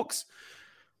on the books.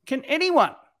 Can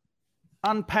anyone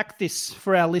unpack this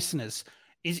for our listeners?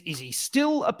 Is he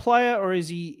still a player or is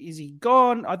he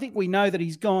gone? I think we know that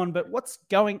he's gone, but what's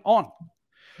going on?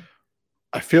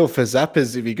 I feel for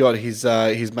Zappers if he got his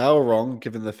mail wrong,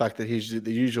 given the fact that he's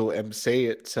the usual MC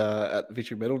at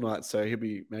Victory Medal Night, so he'll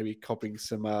be maybe copping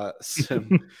some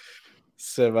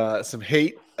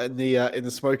heat in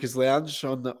the Smokers Lounge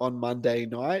on Monday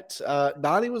night.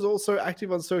 Nani was also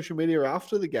active on social media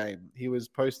after the game. He was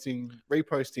reposting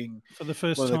for the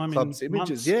first one of time the club's in images.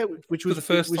 months. Yeah, which was For the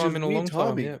first time in a long time.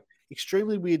 Timing. Yeah.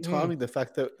 Extremely weird timing. The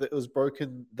fact that it was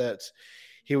broken that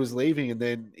he was leaving, and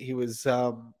then he was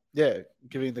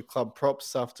giving the club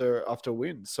props after a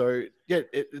win. So yeah,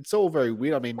 it's all very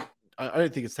weird. I mean, I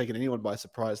don't think it's taken anyone by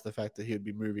surprise the fact that he would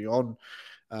be moving on.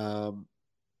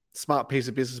 Smart piece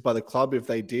of business by the club if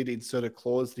they did insert a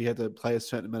clause that he had to play a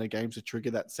certain amount of games to trigger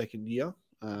that second year,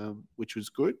 which was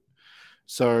good.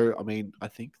 So, I mean, I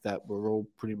think that we're all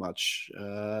pretty much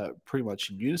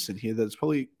in unison here that it's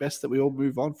probably best that we all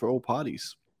move on for all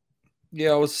parties.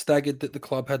 Yeah, I was staggered that the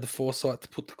club had the foresight to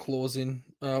put the clause in.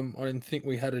 I didn't think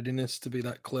we had it in us to be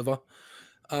that clever.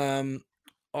 I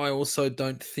also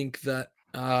don't think that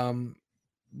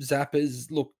Zappers,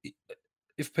 look,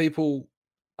 if people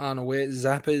aren't aware,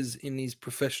 Zappers in his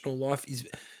professional life is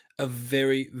a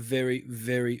very, very,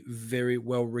 very, very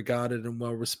well regarded and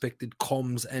well respected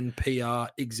comms and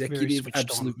PR executive,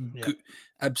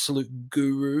 absolute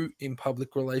guru in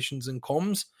public relations and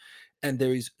comms. and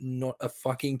there is not a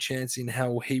fucking chance in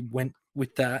hell he went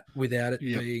with that without it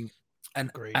being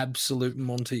an absolute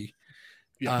Monty.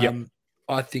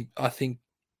 I think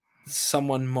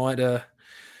someone might have.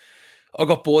 I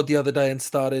got bored the other day and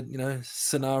started,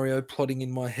 scenario plotting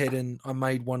in my head, and I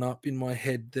made one up in my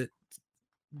head that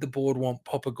the board want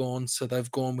Popper gone, so they've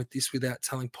gone with this without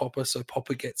telling Popper. So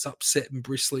Popper gets upset and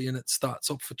bristly, and it starts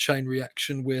off a chain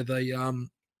reaction where they have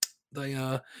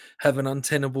an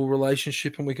untenable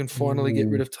relationship, and we can finally get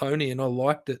rid of Tony. And I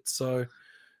liked it. So,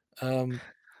 I'm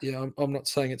not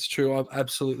saying it's true. I've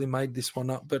absolutely made this one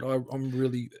up, but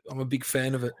I'm a big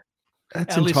fan of it.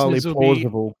 That's Our entirely listeners will be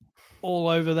plausible. all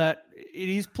over that. It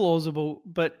is plausible,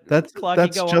 but That's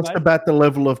Clarky, go just on, mate. about the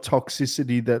level of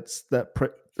toxicity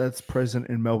that's present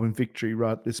in Melbourne Victory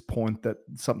right at this point. That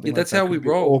something that's like that how we could be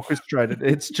roll. orchestrated.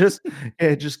 It's just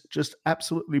just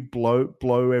absolutely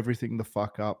blow everything the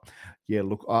fuck up. Yeah,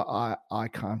 look, I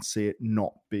can't see it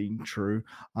not being true.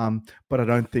 But I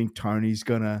don't think Tony's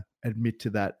gonna admit to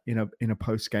that in a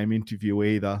post game interview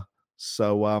either.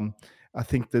 So I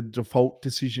think the default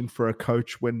decision for a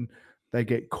coach when they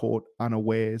get caught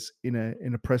unawares in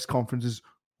a press conference is,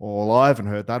 well, I haven't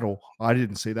heard that, or I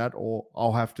didn't see that, or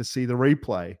I'll have to see the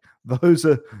replay. Those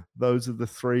are the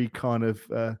three kind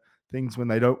of things when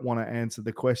they don't want to answer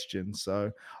the question.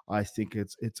 So I think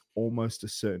it's almost a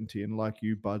certainty, and like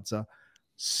you, Buds, are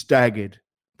staggered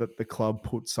that the club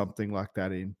put something like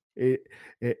that in.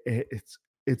 It's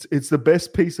the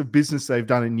best piece of business they've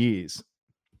done in years.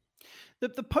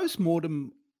 The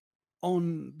post-mortem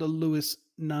on the Lewis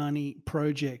Nani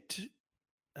project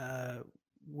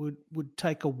would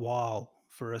take a while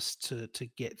for us to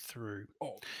get through.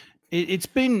 It's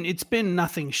been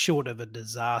nothing short of a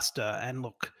disaster. And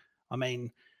look, I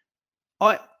mean,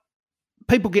 players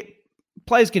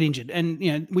get injured,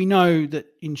 and we know that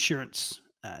insurance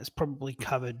has probably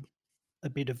covered a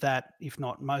bit of that, if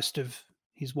not most of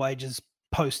his wages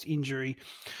post injury.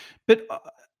 But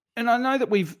and I know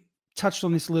that we've touched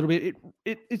on this a little bit.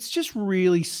 It's just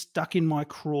really stuck in my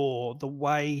craw the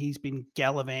way he's been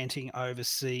gallivanting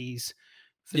overseas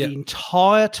for the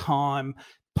entire time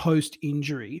post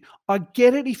injury. I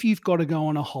get it if you've got to go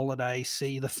on a holiday,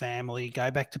 see the family,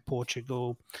 go back to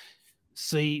Portugal,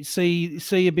 see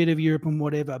a bit of Europe and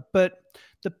whatever. But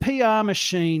the PR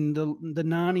machine, the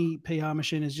Nani PR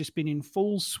machine, has just been in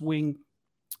full swing.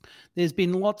 There's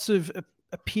been lots of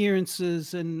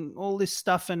appearances and all this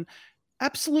stuff, and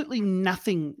absolutely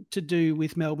nothing to do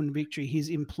with Melbourne Victory, his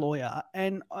employer.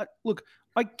 And I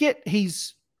get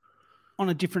he's on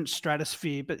a different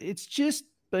stratosphere, but it's just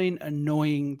been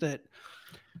annoying that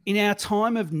in our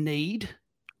time of need,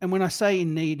 and when I say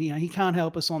in need, he can't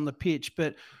help us on the pitch,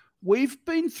 but we've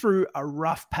been through a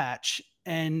rough patch,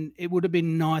 and it would have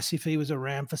been nice if he was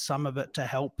around for some of it to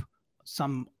help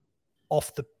some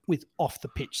off the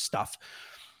pitch stuff.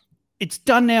 It's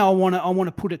done now. I want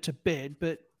to put it to bed,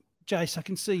 but Jace, I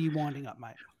can see you winding up,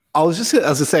 mate. I was going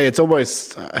to say, it's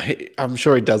almost, I'm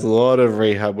sure he does a lot of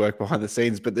rehab work behind the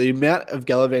scenes, but the amount of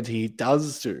gallivanting he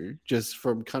does do just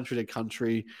from country to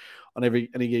country on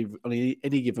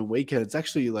any given weekend, it's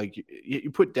actually like you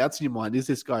put doubts in your mind. Is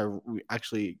this guy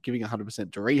actually giving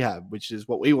 100% to rehab, which is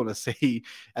what we want to see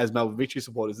as Melbourne Victory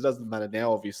supporters? It doesn't matter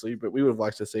now, obviously, but we would have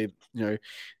liked to see,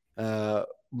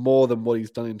 more than what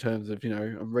he's done in terms of,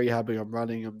 I'm rehabbing, I'm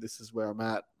running, this is where I'm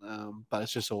at. But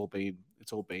it's just all been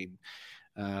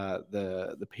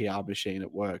the PR machine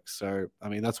at work. So, I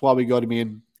mean, that's why we got him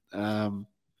in.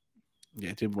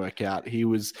 It didn't work out. He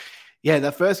was,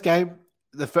 that first game,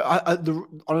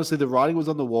 honestly, the writing was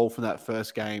on the wall from that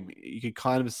first game. You could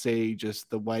kind of see just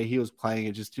the way he was playing.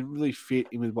 It just didn't really fit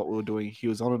in with what we were doing. He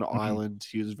was on an island.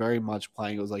 He was very much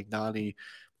playing. It was like Nani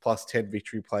plus 10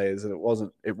 Victory players, and it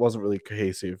wasn't really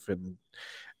cohesive.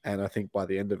 And I think by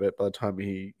the end of it, by the time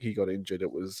he got injured,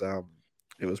 it was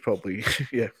probably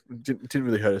didn't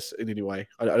really hurt us in any way.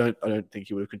 I don't think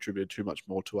he would have contributed too much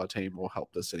more to our team or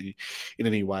helped us in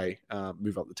any way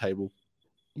move up the table.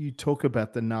 You talk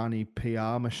about the Nani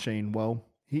PR machine. Well,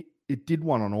 it did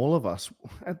one on all of us.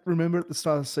 Remember at the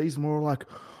start of the season, we were like,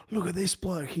 look at this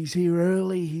bloke. He's here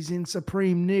early. He's in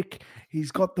Supreme Nick.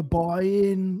 He's got the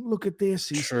buy-in. Look at this.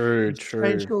 He's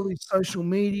changed all his social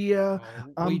media.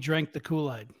 We drank the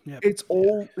Kool-Aid. Yep. It's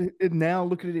all now.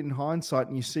 Look at it in hindsight,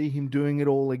 and you see him doing it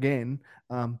all again.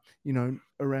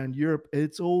 Around Europe,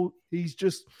 it's all he's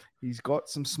got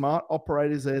some smart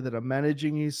operators there that are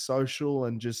managing his social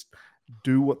and just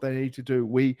do what they need to do.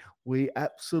 We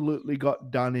absolutely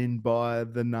got done in by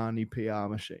the Nani PR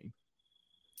machine.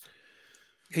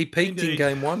 He peaked in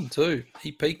game one too.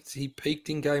 He peaked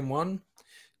in game one,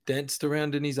 danced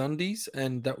around in his undies,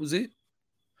 and that was it.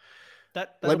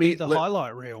 That'll be the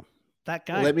highlight reel. that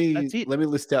game. Let me That's it.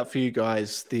 list out for you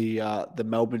guys the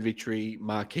Melbourne victory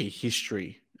marquee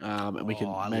history, and we can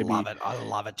I maybe love it. I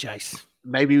love it, Jace.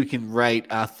 maybe we can rate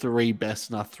our 3 best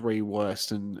and our 3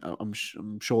 worst, and I'm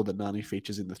sure that Nani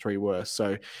features in the 3 worst.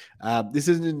 So this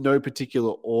isn't in no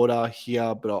particular order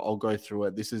here, but I'll go through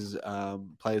it. This is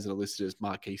players that are listed as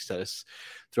marquee status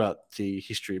throughout the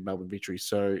history of Melbourne victory.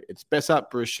 So it's Bessart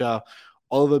Barisha,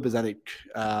 Oliver Bozanic,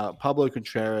 Pablo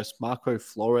Contreras, Marco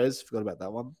Flores, forgot about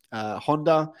that one,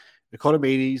 Honda,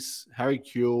 Economides, Harry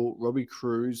Kuehl, Robbie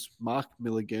Cruz, Mark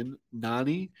Milligan,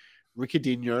 Nani,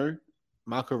 Ricardinho,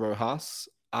 Marco Rojas,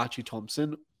 Archie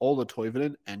Thompson, Ola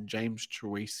Toivonen, and James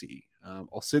Troisi.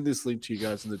 I'll send this link to you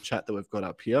guys in the chat that we've got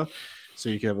up here, so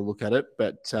you can have a look at it.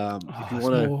 But if you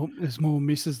want to, there's more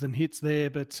misses than hits there.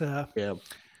 But yeah,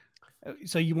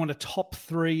 so you want a top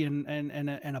 3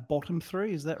 and a bottom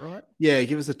 3? Is that right? yeah,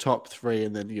 give us a top 3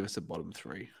 and then give us a bottom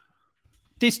 3.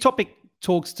 This topic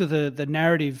talks to the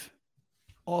narrative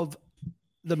of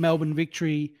the Melbourne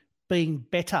victory being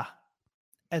better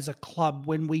as a club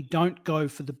when we don't go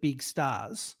for the big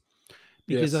stars,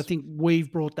 because Yes. I think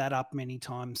we've brought that up many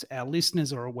times. Our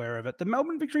listeners are aware of it. The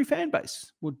Melbourne victory fan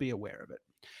base would be aware of it.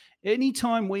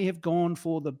 Anytime we have gone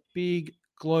for the big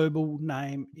global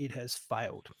name, it has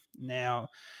failed. Now,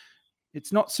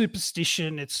 it's not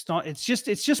superstition. It's not. It's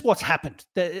just what's happened.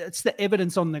 It's the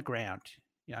evidence on the ground.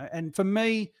 And for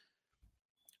me,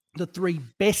 the 3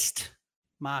 best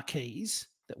marquees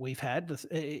that we've had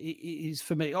is,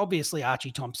 for me, obviously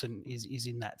Archie Thompson is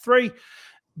in that 3.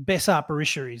 Bessart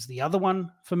Barisha is the other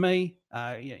one for me.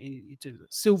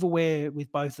 Silverware with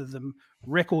both of them,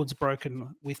 records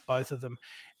broken with both of them.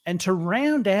 And to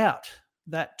round out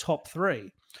that top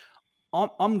 3,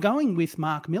 I'm going with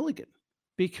Mark Milligan,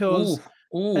 because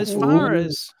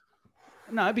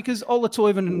because Ola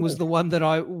Toivonen was the one that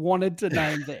I wanted to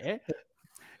name there.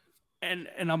 And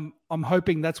I'm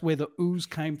hoping that's where the ooze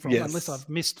came from, Yes. unless I've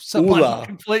missed someone Oola.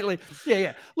 completely.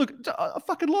 Yeah. Look, I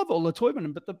fucking love Ola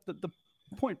Toivonen, but the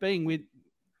point being, with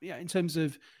in terms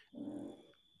of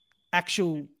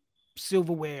actual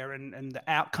silverware and the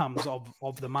outcomes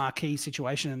of the marquee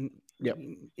situation, Yep.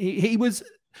 he was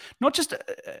not just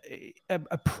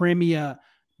a premier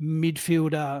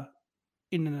midfielder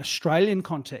in an Australian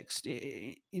context.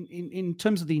 In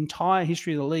terms of the entire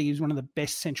history of the league, he's one of the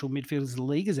best central midfielders the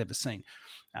league has ever seen.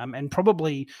 And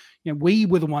probably, we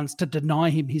were the ones to deny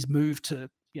him his move to,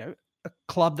 a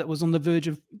club that was on the verge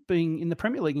of being in the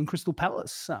Premier League in Crystal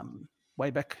Palace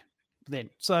way back then.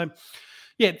 So,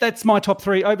 yeah, that's my top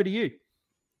 3. Over to you.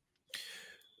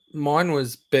 Mine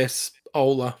was Bess,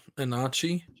 Ola, and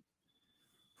Archie.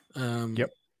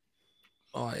 Yep.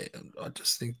 I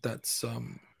just think that's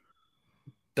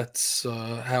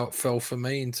how it fell for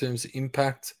me in terms of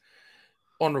impact.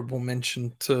 Honourable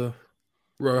mention to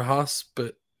Rojas,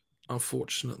 but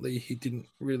unfortunately he didn't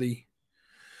really.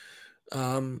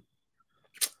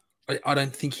 I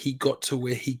don't think he got to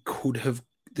where he could have,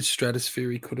 the stratosphere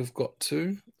he could have got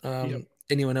to.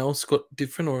 Anyone else got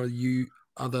different, or are you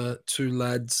other 2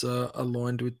 lads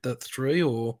aligned with that 3,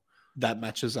 or? That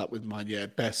matches up with mine, yeah.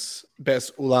 Bess,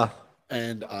 Ula,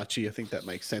 and Archie. I think that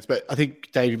makes sense. But I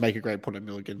think Dave, you make a great point on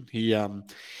Milligan.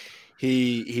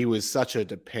 He was such a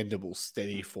dependable,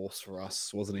 steady force for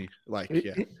us, wasn't he?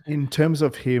 In terms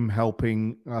of him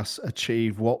helping us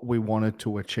achieve what we wanted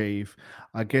to achieve,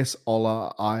 I guess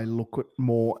Ola, I look at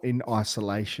more in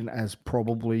isolation as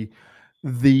probably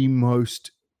the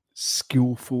most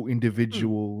skillful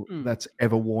individual that's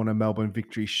ever worn a Melbourne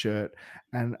Victory shirt,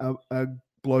 and a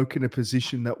bloke in a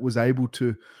position that was able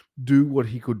to do what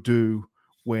he could do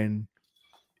when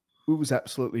it was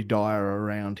absolutely dire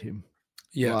around him.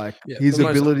 His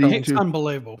ability it's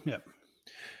unbelievable. Yeah.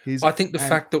 I think the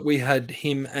fact that we had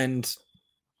him and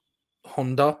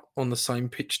Honda on the same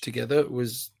pitch together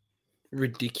was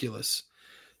ridiculous.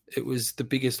 It was the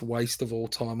biggest waste of all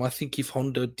time. I think if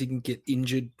Honda didn't get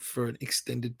injured for an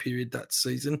extended period that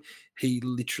season, he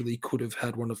literally could have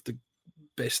had one of the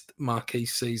best marquee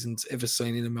seasons ever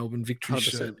seen in a Melbourne Victory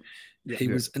 100%. shirt. He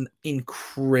was an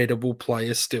incredible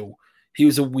player still. He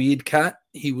was a weird cat.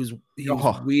 He was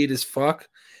weird as fuck.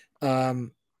 I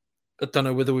don't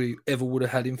know whether we ever would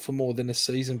have had him for more than a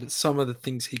season, but some of the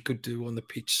things he could do on the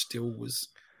pitch still was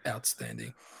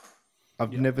outstanding.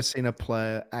 I've never seen a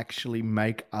player actually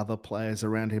make other players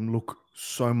around him look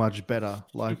so much better.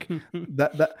 Like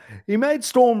that he made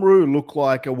Storm Roo look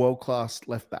like a world-class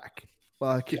left back.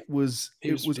 It was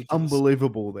ridiculous.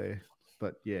 Unbelievable there.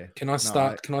 But yeah. Can I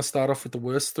start off with the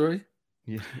worst 3?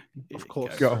 Yeah, of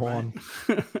course. Go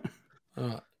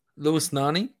on. Lewis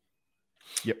Nani.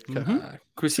 Yep.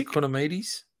 Chris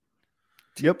Economides.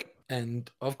 Yep.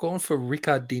 And I've gone for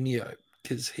Ricardinho,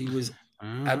 because he was All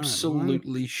right,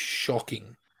 absolutely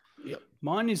shocking.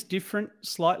 Mine is different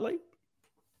slightly.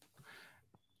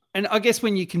 And I guess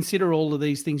when you consider all of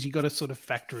these things, you've got to sort of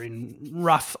factor in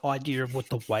rough idea of what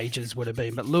the wages would have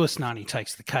been. But Lewis Nani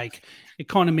takes the cake.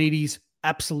 Economides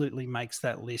absolutely makes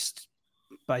that list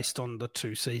based on the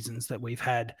 2 seasons that we've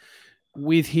had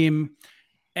with him.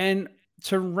 And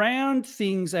to round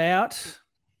things out,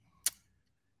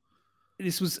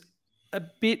 this was a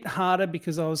bit harder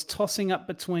because I was tossing up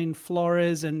between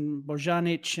Flores and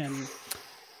Bojanic, and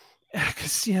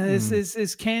because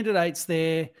there's candidates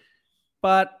there,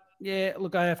 but yeah,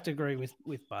 look, I have to agree with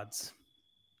Buds.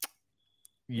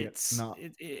 It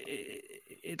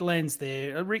lands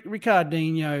there.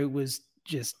 Ricardinho was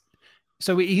just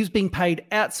he was being paid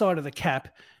outside of the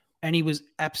cap, and he was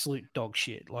absolute dog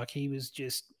shit. Like, he was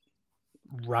just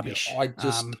rubbish. Yeah,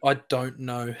 I don't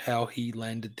know how he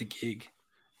landed the gig.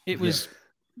 It was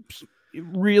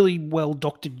really well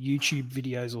doctored YouTube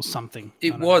videos or something.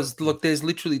 It was. Look, there's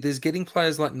getting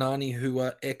players like Nani who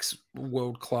are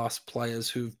ex-world-class players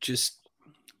who've just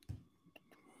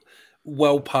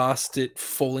well past it,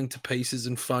 falling to pieces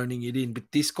and phoning it in.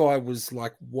 But this guy was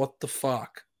like, what the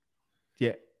fuck?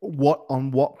 Yeah. On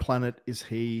what planet is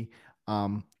he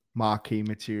marquee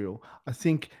material? I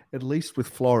think at least with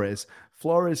Flores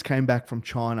came back from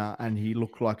China and he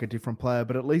looked like a different player,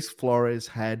 but at least Flores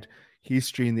had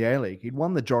history in the A-League. He'd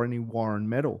won the Johnny Warren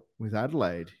medal with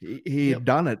Adelaide. He had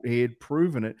done it. He had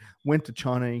proven it. Went to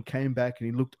China and he came back and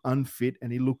he looked unfit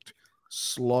and he looked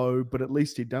slow, but at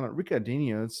least he'd done it.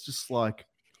 Ricardinho, it's just like,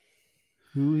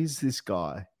 who is this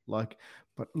guy? Like,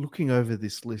 but looking over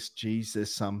this list, geez,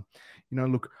 there's some,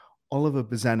 look, Oliver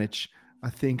Bozanic, I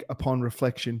think upon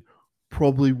reflection,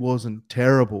 probably wasn't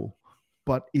terrible,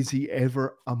 but is he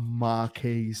ever a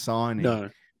marquee signing? No.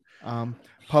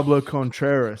 Pablo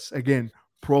Contreras, again,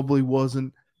 probably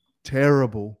wasn't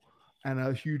terrible and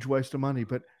a huge waste of money.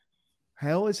 But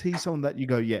how is he someone that you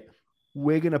go, yeah,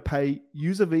 we're going to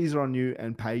use a visa on you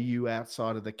and pay you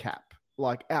outside of the cap,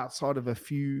 like outside of a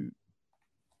few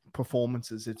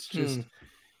performances? It's just,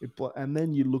 and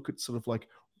then you look at sort of like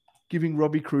giving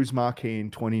Robbie Cruz marquee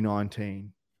in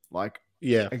 2019. Like,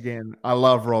 yeah, again, I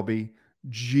love Robbie.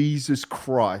 Jesus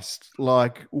Christ.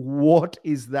 Like, what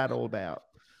is that all about?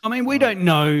 I mean, we don't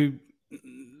know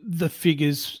the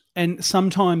figures, and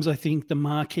sometimes I think the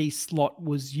marquee slot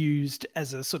was used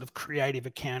as a sort of creative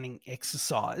accounting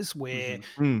exercise where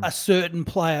a certain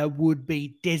player would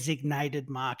be designated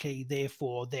marquee,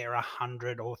 therefore their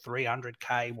 100 or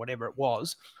 300K, whatever it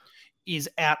was, is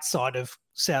outside of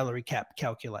salary cap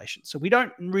calculation. So we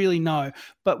don't really know,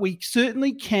 but we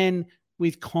certainly can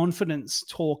with confidence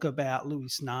talk about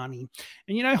Luis Nani.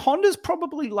 And, Honda's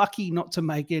probably lucky not to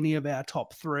make any of our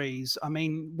top 3s. I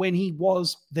mean, when he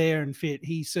was there and fit,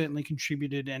 he certainly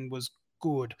contributed and was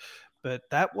good, but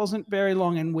that wasn't very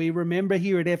long. And we remember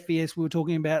here at FVS, we were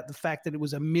talking about the fact that it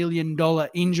was $1 million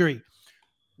injury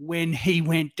when he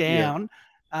went down.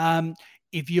 Yeah.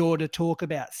 If you're to talk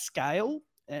about scale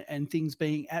and things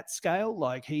being at scale,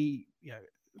 like he,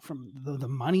 from the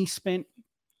money spent,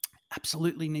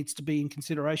 absolutely needs to be in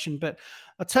consideration. But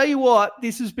I'll tell you what,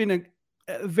 this has been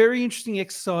a very interesting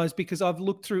exercise because I've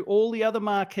looked through all the other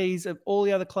marquees of all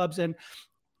the other clubs, and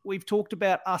we've talked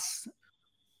about us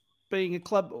being a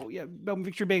club, Melbourne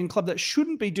Victory being a club that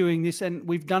shouldn't be doing this, and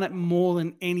we've done it more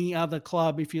than any other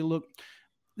club. If you look,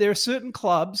 there are certain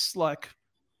clubs like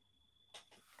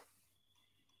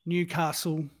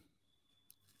Newcastle,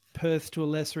 Perth to a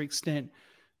lesser extent,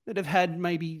 that have had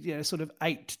maybe sort of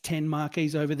 8 to 10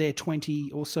 marquees over their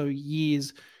 20 or so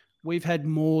years. We've had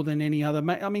more than any other.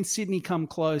 I mean, Sydney come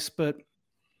close, but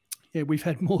yeah, we've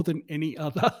had more than any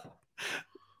other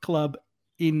club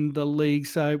in the league.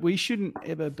 So we shouldn't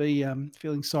ever be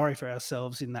feeling sorry for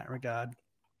ourselves in that regard.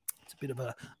 It's a bit of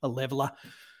a leveler.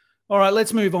 All right,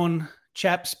 let's move on,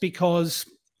 chaps, because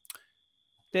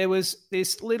there was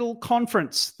this little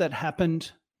conference that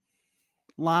happened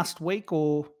last week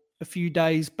or a few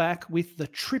days back with the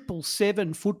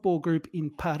 777 football group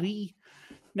in Paris.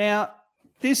 Now,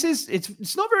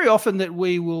 it's not very often that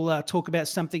we will talk about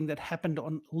something that happened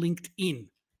on LinkedIn.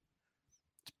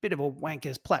 It's a bit of a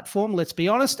wanker's platform, let's be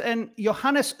honest. And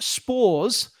Johannes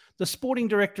Spors, the sporting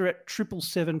director at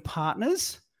 777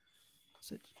 Partners,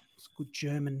 it's a good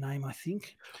German name, I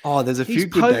think. Oh, there's a few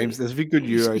good names. There's a few good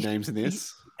Euro names in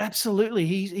this. Absolutely.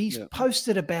 He's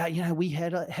posted about, we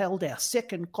had held our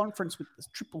second conference with the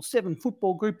 777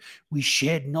 football group. We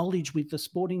shared knowledge with the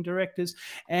sporting directors,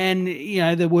 and,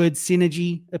 the word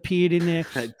synergy appeared in there.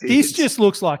 This just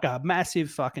looks like a massive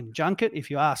fucking junket,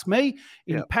 if you ask me,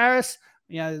 in Paris.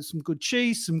 There's some good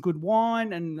cheese, some good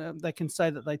wine, and they can say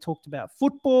that they talked about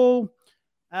football.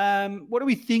 What do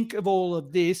we think of all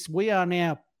of this? We are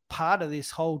now part of this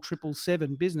whole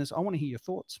 777 business. I want to hear your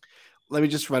thoughts. Let me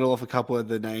just rattle off a couple of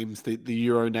the names, the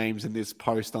Euro names in this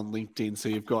post on LinkedIn. So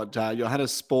you've got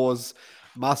Johannes Spors,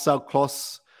 Marcel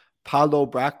Kloss, Paolo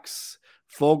Brax,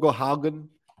 Fogel Hagen,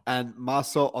 and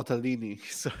Marco Ottolini.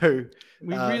 So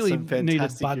We really some needed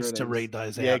fantastic Buds Euro to names. read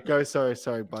those Yeah, out. go.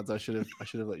 Sorry, Buds. I should have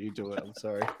let you do it. I'm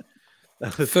sorry.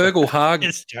 Fergal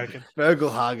Hagen. Just joking.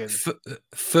 Fergal Hagen.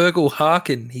 Fergal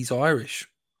Harkin. He's Irish.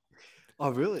 Oh,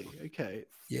 really? Okay.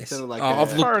 Yes. Sounded like I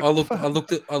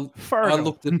looked at.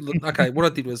 Fergal. Okay, what I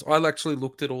did was I actually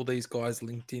looked at all these guys'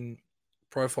 LinkedIn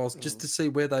profiles just to see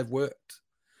where they've worked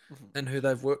and who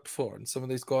they've worked for. And some of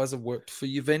these guys have worked for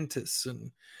Juventus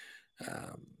and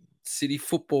City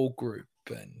Football Group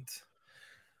and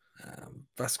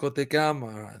Vasco da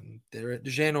Gama, and they're at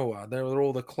Genoa. They're at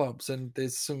all the clubs, and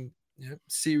there's some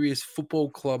serious football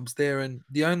clubs there. And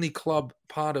the only club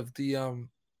part of the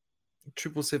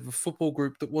 777 football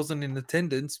group that wasn't in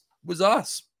attendance was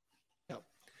us.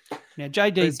 Now,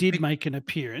 JD There's did big- make an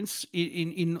appearance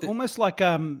in almost like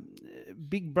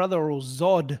Big Brother or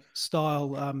Zod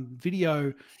style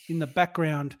video in the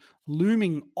background,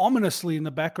 looming ominously in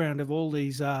the background of all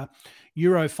these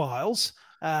Europhiles.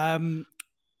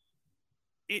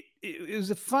 It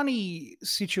was a funny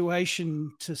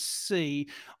situation to see.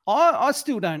 I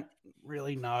still don't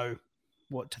really know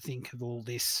what to think of all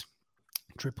this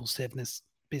 777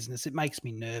 business. It makes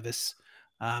me nervous.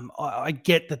 I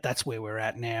get that that's where we're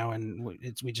at now, and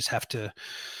we just have to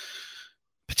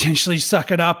potentially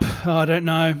suck it up. I don't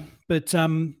know, but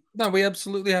No, we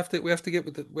absolutely have to. We have to get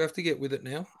with it. We have to get with it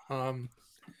now. We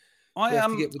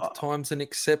have to get with the times and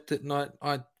accept it. And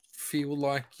I feel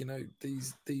like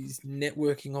these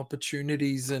networking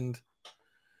opportunities and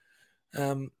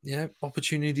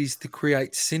opportunities to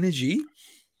create synergy.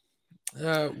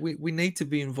 We need to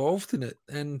be involved in it,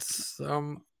 and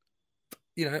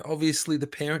obviously the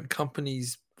parent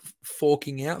company's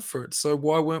forking out for it. So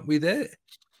why weren't we there?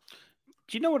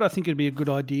 Do you know what I think would be a good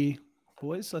idea,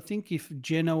 boys? I think if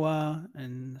Genoa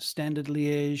and Standard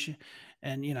Liège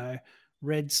and,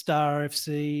 Red Star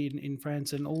FC in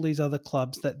France and all these other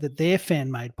clubs that their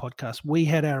fan-made podcast, we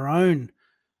had our own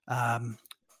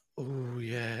Oh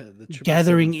yeah, the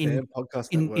gathering 777 podcast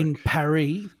in network.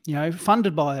 Paris,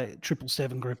 funded by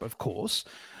 777 Group, of course,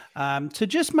 to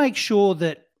just make sure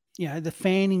that the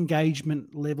fan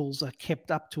engagement levels are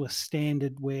kept up to a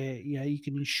standard where you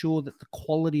can ensure that the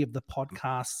quality of the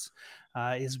podcasts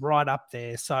is right up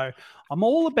there. So I'm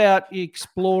all about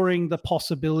exploring the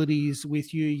possibilities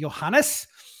with you, Johannes,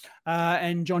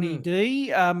 and Johnny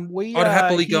D. I'd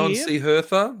happily go and see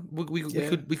Hertha. We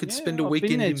could spend a I've been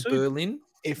weekend there in too. Berlin.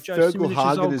 If Joe Fergal Simonich's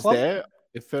Hagen old is club. there,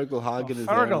 if Fergal Hagen is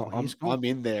Fergal, there, he's gone. I'm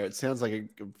in there. It sounds like a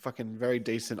fucking very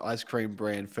decent ice cream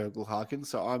brand, Fergal Hagen.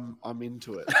 So I'm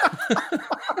into it.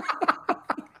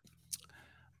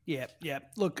 Yeah.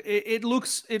 Look, it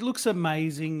looks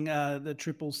amazing, the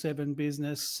 777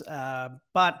 business,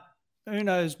 but who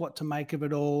knows what to make of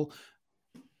it all.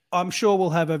 I'm sure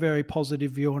we'll have a very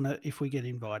positive view on it if we get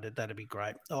invited. That'd be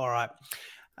great. All right.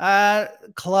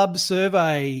 Club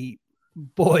survey,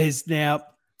 boys. Now,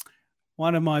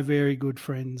 one of my very good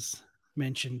friends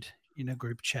mentioned in a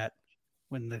group chat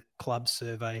when the club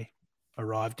survey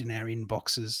arrived in our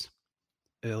inboxes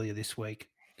earlier this week.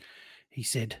 He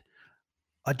said,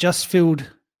 I just filled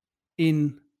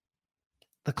in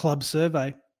the club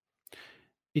survey.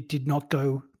 It did not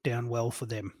go down well for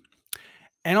them.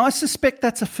 And I suspect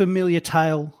that's a familiar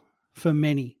tale for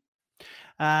many.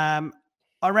 I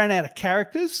ran out of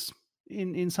characters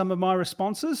in some of my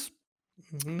responses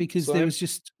because there was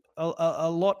just a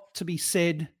lot to be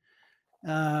said.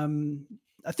 I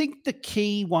think the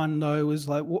key one, though, was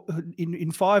like,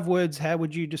 in 5 words, how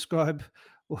would you describe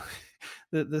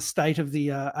the state of the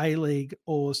A-League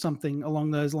or something along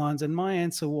those lines? And my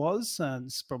answer was,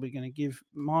 this is probably going to give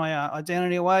my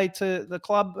identity away to the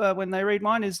club when they read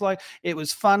mine, is like, it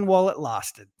was fun while it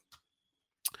lasted.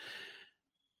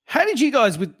 How did you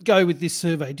guys go with this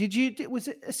survey?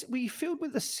 Were you filled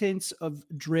with a sense of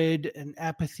dread and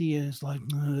apathy and it's like,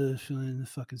 filling in the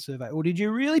fucking survey? Or did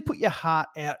you really put your heart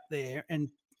out there and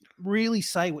really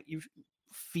say what you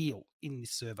feel in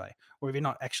this survey? Or have you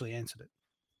not actually answered it?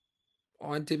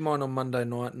 I did mine on Monday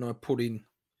night and I put in.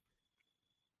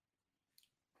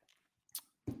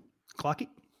 Clarky?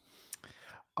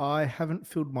 I haven't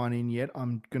filled mine in yet.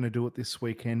 I'm going to do it this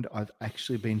weekend. I've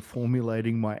actually been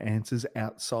formulating my answers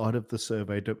outside of the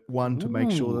survey to make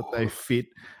sure that they fit,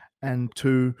 and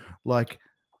 2, like,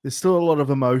 there's still a lot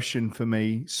of emotion for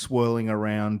me swirling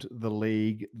around the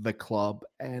league, the club,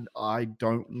 and I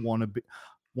don't want to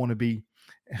be,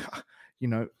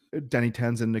 Danny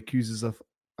Townsend accuses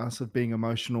us of being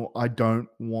emotional. I don't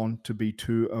want to be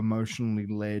too emotionally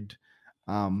led.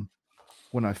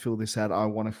 When I fill this out, I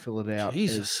want to fill it out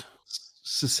Jesus. as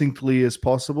succinctly as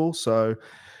possible. So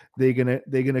they're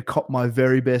gonna cop my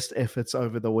very best efforts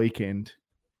over the weekend.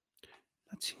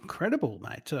 That's incredible,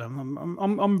 mate.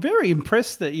 I'm very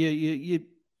impressed that you're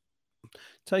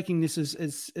taking this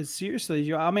as seriously as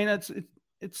you are. I mean,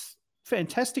 it's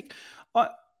fantastic.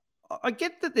 I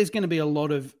get that there's going to be a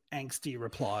lot of angsty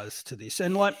replies to this,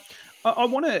 and like I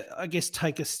want to, I guess,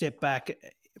 take a step back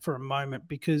for a moment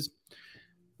because,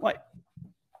 like,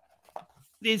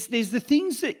 there's the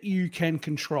things that you can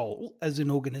control as an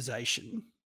organization,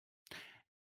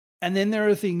 and then there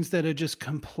are things that are just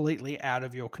completely out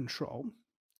of your control.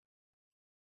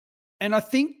 And I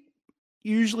think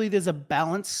usually there's a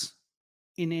balance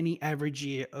in any average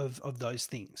year of those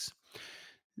things.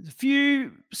 There's a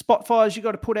few spot fires you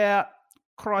got to put out,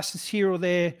 crisis here or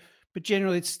there, but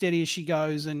generally it's steady as she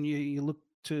goes, and you look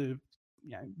to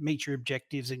meet your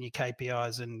objectives and your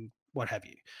KPIs and what have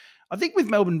you. I think with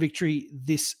Melbourne Victory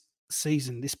this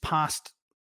season, this past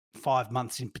 5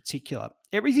 months in particular,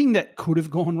 everything that could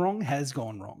have gone wrong has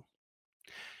gone wrong.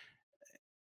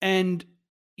 And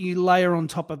you layer on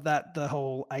top of that the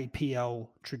whole APL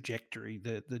trajectory,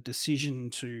 the decision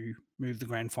to move the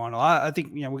grand final. I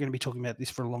think we're going to be talking about this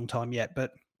for a long time yet,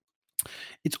 but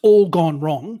it's all gone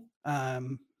wrong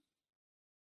in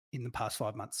the past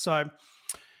 5 months. So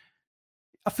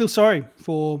I feel sorry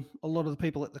for a lot of the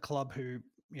people at the club who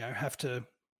have to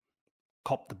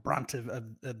cop the brunt of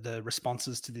the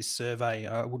responses to this survey.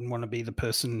 I wouldn't want to be the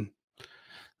person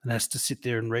that has to sit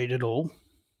there and read it all.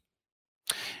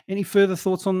 Any further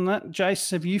thoughts on that?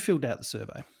 Jace, have you filled out the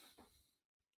survey?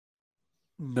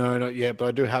 No, not yet, but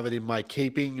I do have it in my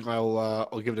keeping.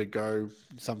 I'll give it a go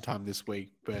sometime this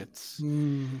week. But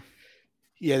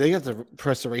yeah, they got to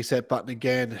press the reset button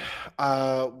again.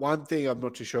 One thing, I'm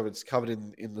not too sure if it's covered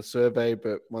in the survey,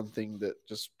 but one thing that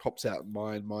just pops out in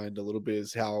my mind a little bit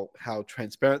is how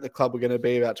transparent the club were going to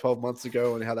be about 12 months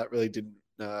ago, and how that really didn't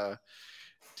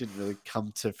really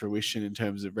come to fruition in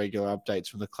terms of regular updates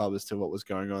from the club as to what was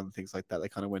going on and things like that. They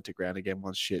kind of went to ground again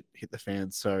once shit hit the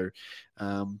fan. So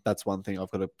that's one thing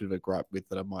I've got a bit of a gripe with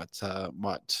that I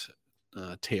might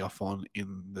tee off on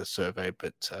in the survey,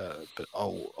 but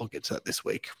I'll get to that this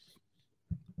week.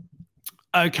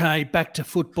 Okay, back to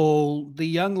football. The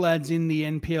young lads in the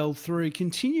NPL 3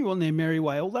 continue on their merry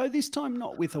way, although this time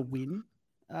not with a win.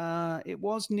 It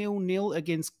was 0-0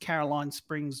 against Caroline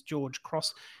Springs George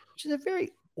Cross, which is a very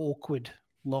awkward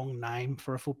long name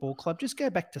for a football club. Just go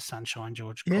back to Sunshine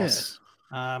George Cross.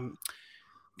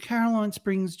 Caroline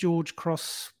Springs George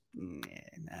Cross.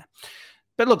 Nah.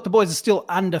 But look, the boys are still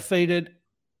undefeated,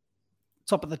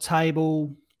 top of the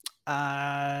table.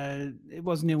 It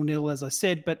was 0-0, as I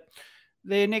said, but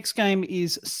their next game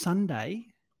is Sunday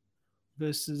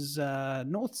versus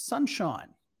North Sunshine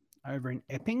over in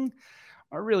Epping.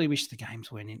 I really wish the games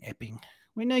weren't in Epping.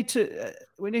 We need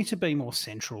to be more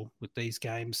central with these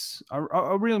games.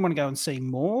 I really want to go and see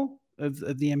more of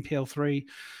the NPL 3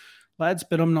 lads,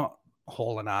 but I'm not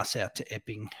hauling ass out to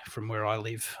Epping from where I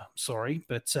live. Sorry,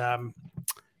 but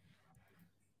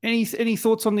any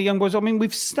thoughts on the young boys? I mean,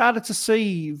 we've started to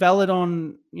see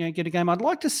Valedon, get a game. I'd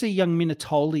like to see young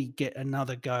Minatoli get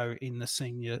another go in the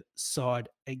senior side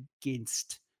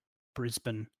against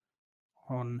Brisbane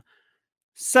on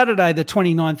Saturday, the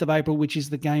 29th of April, which is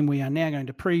the game we are now going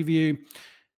to preview.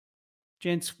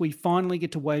 Gents, we finally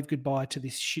get to wave goodbye to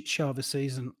this shit show of a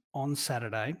season on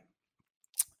Saturday.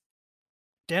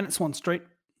 Down at Swan Street,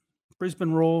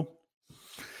 Brisbane Roar.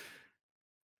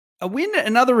 A win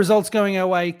and other results going our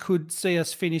way could see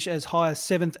us finish as high as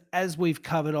 7th, as we've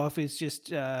covered off. Is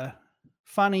just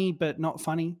funny, but not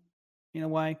funny in a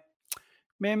way.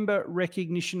 Member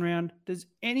recognition round. Does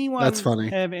anyone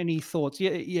have any thoughts?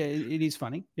 Yeah, it is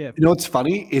funny. Yeah. You know what's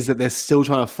funny is that they're still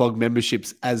trying to flog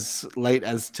memberships as late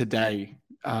as today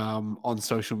on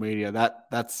social media.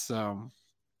 That's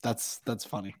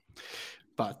funny.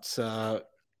 But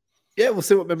yeah, we'll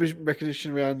see what member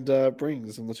recognition round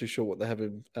brings. I'm not too sure what they have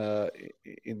in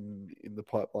the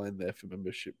pipeline there for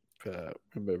membership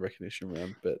member recognition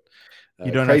round. But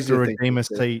you don't have to redeem a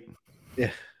seat.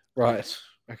 Yeah, right.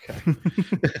 Okay.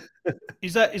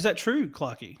 Is that true,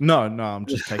 Clarkie? No, I'm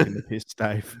just taking the piss,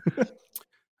 Dave.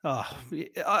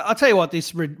 I'll tell you what,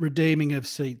 this redeeming of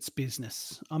seats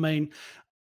business. I mean,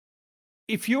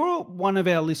 if you're one of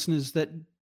our listeners that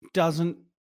doesn't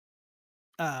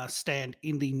stand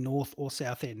in the north or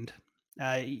south end,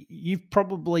 you've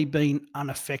probably been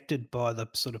unaffected by the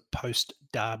sort of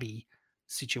post-derby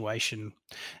situation.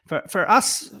 For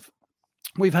us,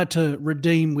 we've had to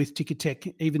redeem with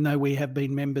Ticketek, even though we have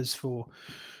been members for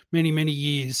many, many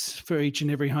years for each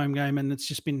and every home game, and it's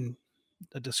just been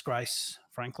a disgrace,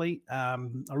 frankly.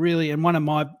 And one of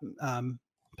my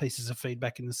pieces of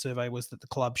feedback in the survey was that the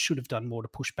club should have done more to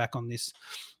push back on this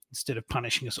instead of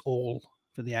punishing us all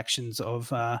for the actions of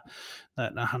that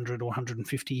 100 or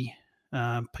 150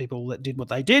 people that did what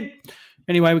they did.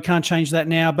 Anyway, we can't change that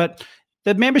now. But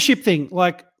the membership thing,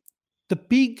 like the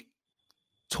big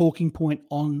talking point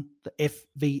on the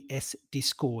FVS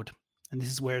Discord, and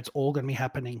this is where it's all going to be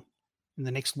happening in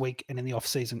the next week and in the off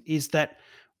season, is that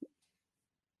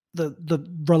the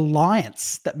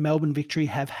reliance that Melbourne Victory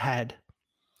have had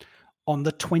on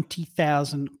the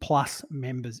 20,000 plus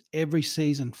members every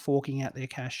season forking out their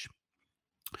cash.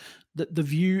 The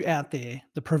view out there,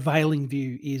 the prevailing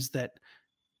view, is that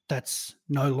that's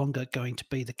no longer going to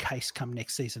be the case come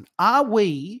next season. Are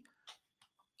we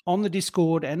on the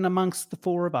Discord and amongst the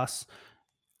four of us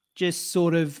just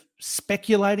sort of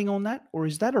speculating on that, or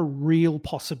is that a real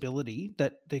possibility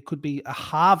that there could be a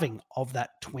halving of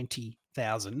that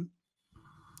 20,000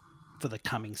 for the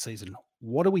coming season?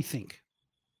 What do we think?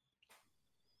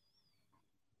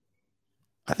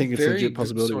 I think it's a legit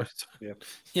possibility. Sorry.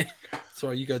 Yeah.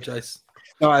 Sorry, you go, Jace.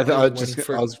 No, I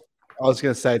was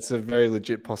going to say it's a very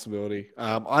legit possibility.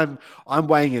 I'm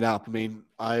weighing it up. I mean,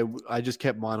 I just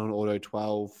kept mine on Auto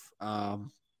 12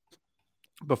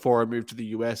 before I moved to the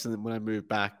US, and then when I moved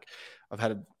back, I've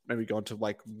had maybe gone to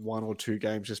like 1 or 2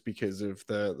 games just because of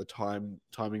the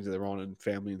timings that they're on and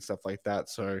family and stuff like that.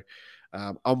 So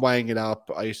I'm weighing it up.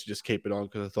 I used to just keep it on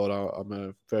because I thought I'm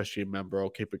a first year member. I'll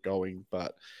keep it going,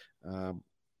 but.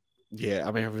 Yeah,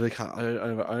 I mean, I really can't. I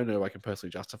don't know if I can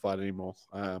personally justify it anymore.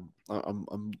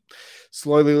 I'm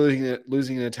slowly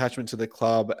losing an attachment to the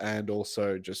club, and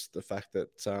also just the fact that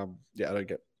I don't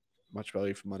get much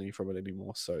value for money from it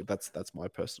anymore. So that's my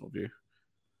personal view.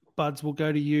 Buds, will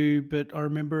go to you, but I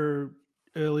remember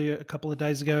earlier a couple of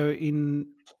days ago in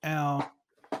our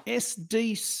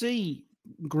SDC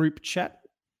group chat,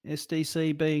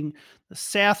 SDC being the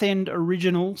Southend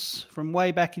Originals from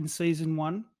way back in season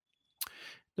 1.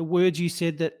 The words you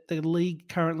said that the league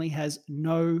currently has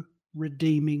no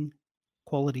redeeming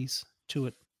qualities to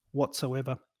it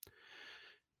whatsoever.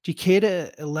 Do you care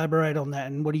to elaborate on that?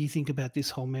 And what do you think about this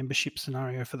whole membership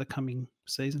scenario for the coming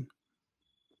season?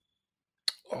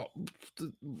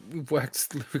 We've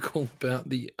waxed lyrical about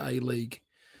the A-League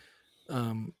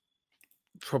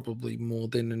probably more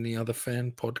than any other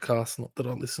fan podcast, not that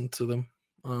I listen to them.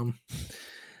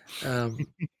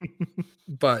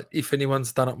 But if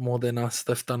anyone's done it more than us,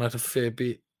 they've done it a fair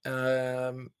bit.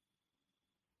 No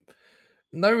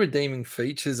redeeming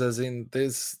features, as in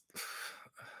there's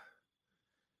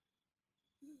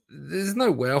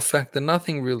no wow factor.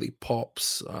 Nothing really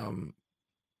pops.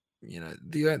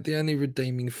 The only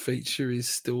redeeming feature is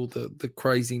still the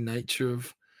crazy nature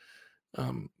of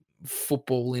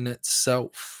football in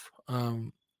itself.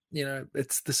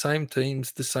 It's the same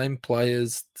teams, the same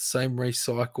players, the same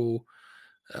recycle,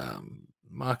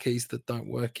 marquees that don't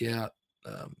work out,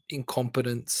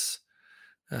 incompetence,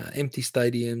 empty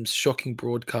stadiums, shocking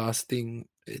broadcasting.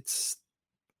 It's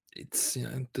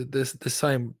the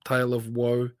same tale of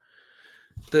woe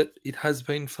that it has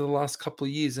been for the last couple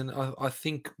of years. And I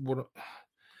think what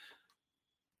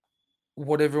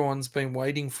everyone's been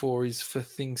waiting for is for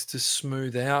things to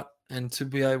smooth out and to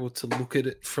be able to look at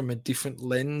it from a different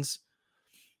lens,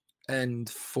 and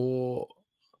for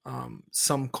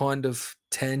some kind of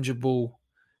tangible,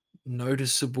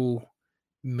 noticeable,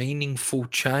 meaningful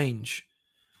change.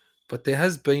 But there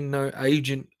has been no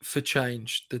agent for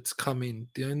change that's come in.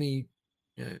 The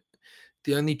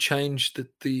only change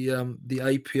that the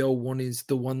APL want is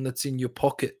the one that's in your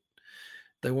pocket.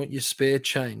 They want your spare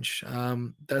change.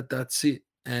 That's it.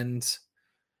 And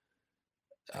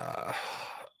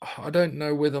I don't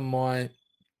know whether my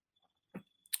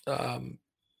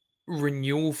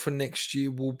renewal for next year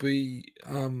will be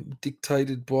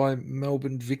dictated by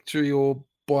Melbourne Victory or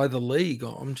by the league.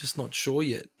 I'm just not sure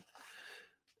yet.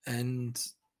 And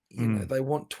they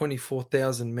want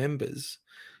 24,000 members.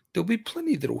 There'll be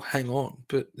plenty that'll hang on,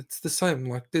 but it's the same.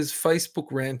 Like, there's Facebook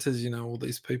ranters, all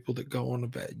these people that go on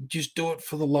about just do it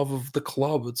for the love of the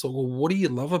club. It's like, well, what do you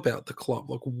love about the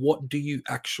club? Like, what do you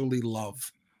actually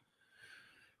love?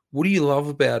 What do you love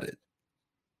about it?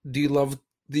 Do you love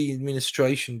the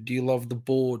administration? Do you love the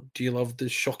board? Do you love the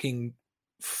shocking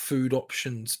food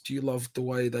options? Do you love the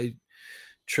way they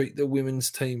treat the women's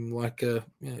team like a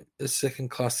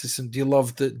second-class system? Do you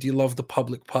love the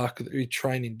public park that you're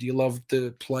training? Do you love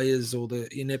the players or the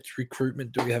inept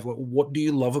recruitment? Do we have what do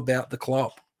you love about the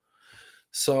club?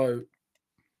 So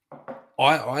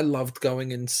I loved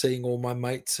going and seeing all my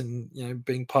mates and, you know,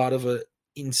 being part of a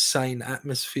insane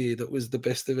atmosphere that was the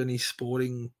best of any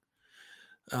sporting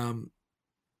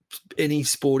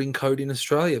code in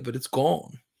Australia, but it's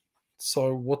gone.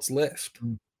 So what's left?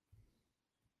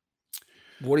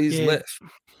 What is Yeah, left?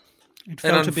 It And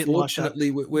felt a bit like that.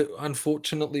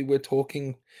 unfortunately we're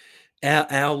talking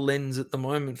our lens at the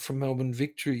moment from Melbourne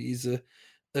Victory is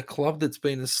a club that's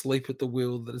been asleep at the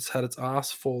wheel, that has had its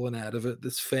ass fallen out of it,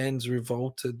 that's fans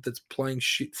revolted, that's playing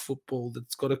shit football,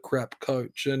 that's got a crap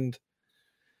coach and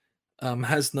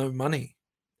has no money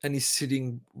and is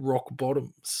sitting rock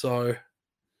bottom. So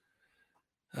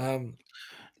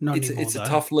Not it's anymore, it's a though.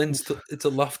 tough lens to it's a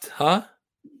left, huh?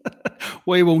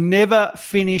 We will never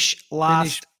finish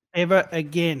last Finish. ever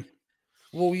again.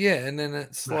 Well, yeah, and then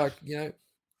it's like, you know,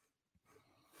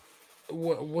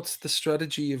 what's the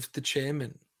strategy of the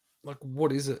chairman? Like,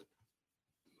 what is it?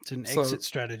 It's an So- exit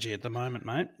strategy at the moment,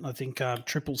 mate. I think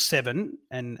 777,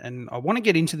 and I want to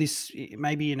get into this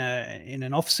maybe in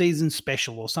an off-season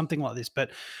special or something like this.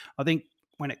 But I think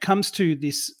when it comes to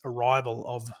this arrival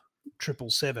of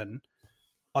 777,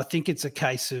 I think it's a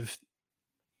case of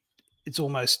it's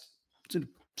almost sort of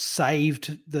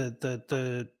saved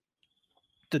the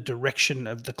direction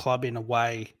of the club in a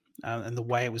way, and the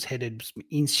way it was headed,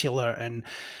 insular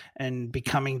and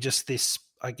becoming just this,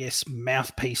 I guess,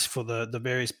 mouthpiece for the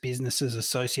various businesses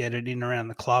associated in around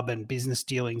the club and business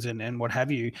dealings and what have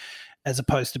you, as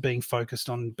opposed to being focused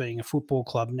on being a football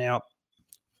club. Now,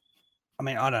 I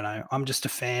mean, I don't know. I'm just a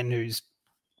fan who's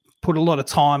put a lot of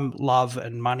time, love,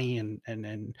 and money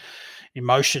and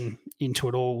emotion into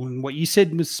it all. And what you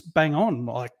said was bang on.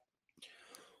 Like,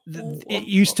 it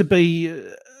used to be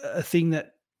a thing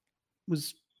that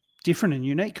was different and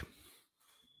unique.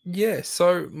 Yeah,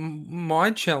 so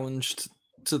my challenge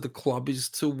to the club is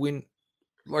to win.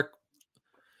 Like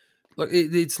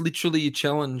it's literally a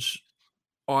challenge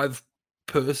I've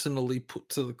personally put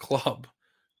to the club.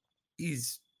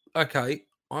 Is okay.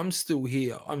 I'm still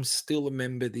here. I'm still a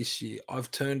member this year.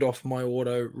 I've turned off my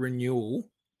auto renewal.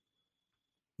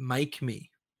 Make me.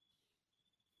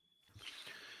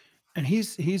 And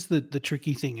here's the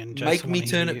tricky thing. And Jason, Make I me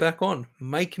wanna turn hear it back on.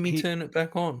 Make me turn it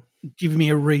back on. Give me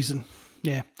a reason.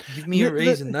 Yeah. Give me a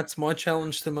reason. That's my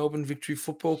challenge to Melbourne Victory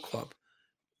Football Club.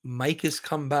 Make us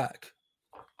come back.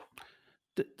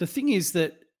 The thing is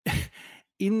that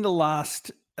in the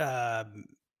last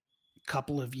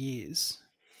couple of years,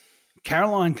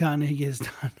 Caroline Carnegie has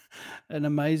done an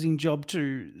amazing job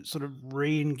to sort of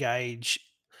re-engage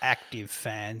active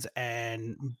fans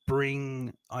and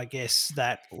bring, I guess,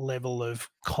 that level of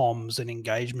comms and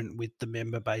engagement with the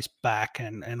member base back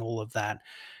and all of that.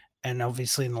 And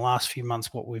obviously in the last few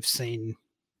months, what we've seen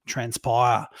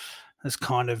transpire has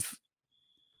kind of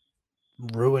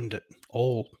ruined it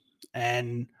all.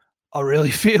 And I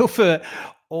really feel for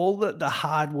all the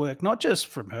hard work, not just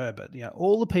from her, but, you know,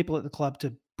 all the people at the club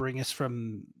to bring us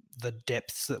from the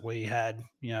depths that we had,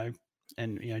 you know,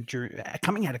 and, you know, during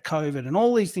coming out of COVID and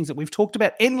all these things that we've talked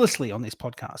about endlessly on this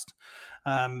podcast.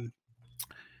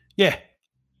 Yeah,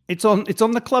 it's on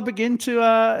the club again to,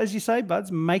 as you say,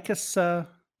 Buds, make us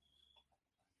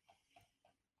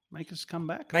come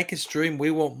back. Make us dream.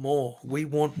 We want more. We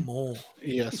want more.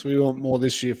 Yes, we want more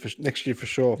this year, next year for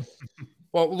sure.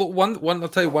 Well, look, one. I'll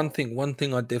tell you one thing. One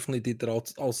thing I definitely did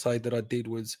that I'll say that I did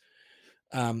was,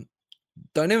 don't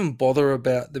even bother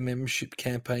about the membership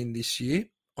campaign this year.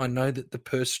 I know that the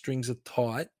purse strings are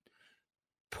tight.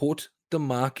 Put the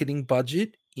marketing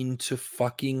budget into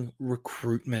fucking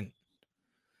recruitment.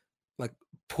 Like,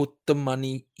 put the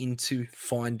money into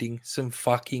finding some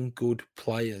fucking good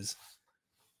players.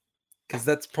 Because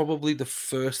that's probably the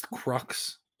first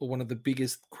crux, or one of the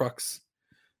biggest crux.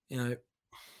 You know,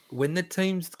 when the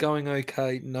team's going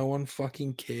okay, no one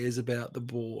fucking cares about the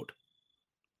board.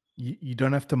 You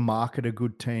don't have to market a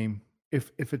good team.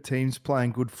 If a team's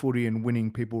playing good footy and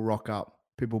winning, people rock up.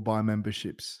 People buy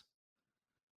memberships.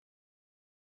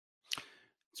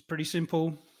 It's pretty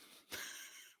simple,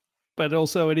 but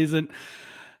also it isn't.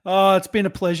 Oh, it's been a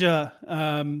pleasure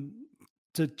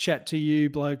to chat to you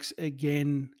blokes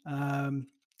again.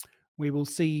 We will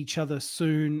see each other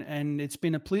soon, and it's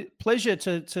been a pleasure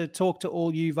to talk to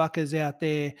all you vuckers out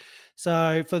there.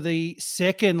 So for the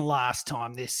second last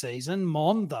time this season,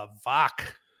 Mon the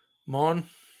Vuck. Mon.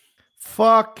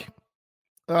 Fuck.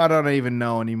 I don't even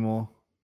know anymore.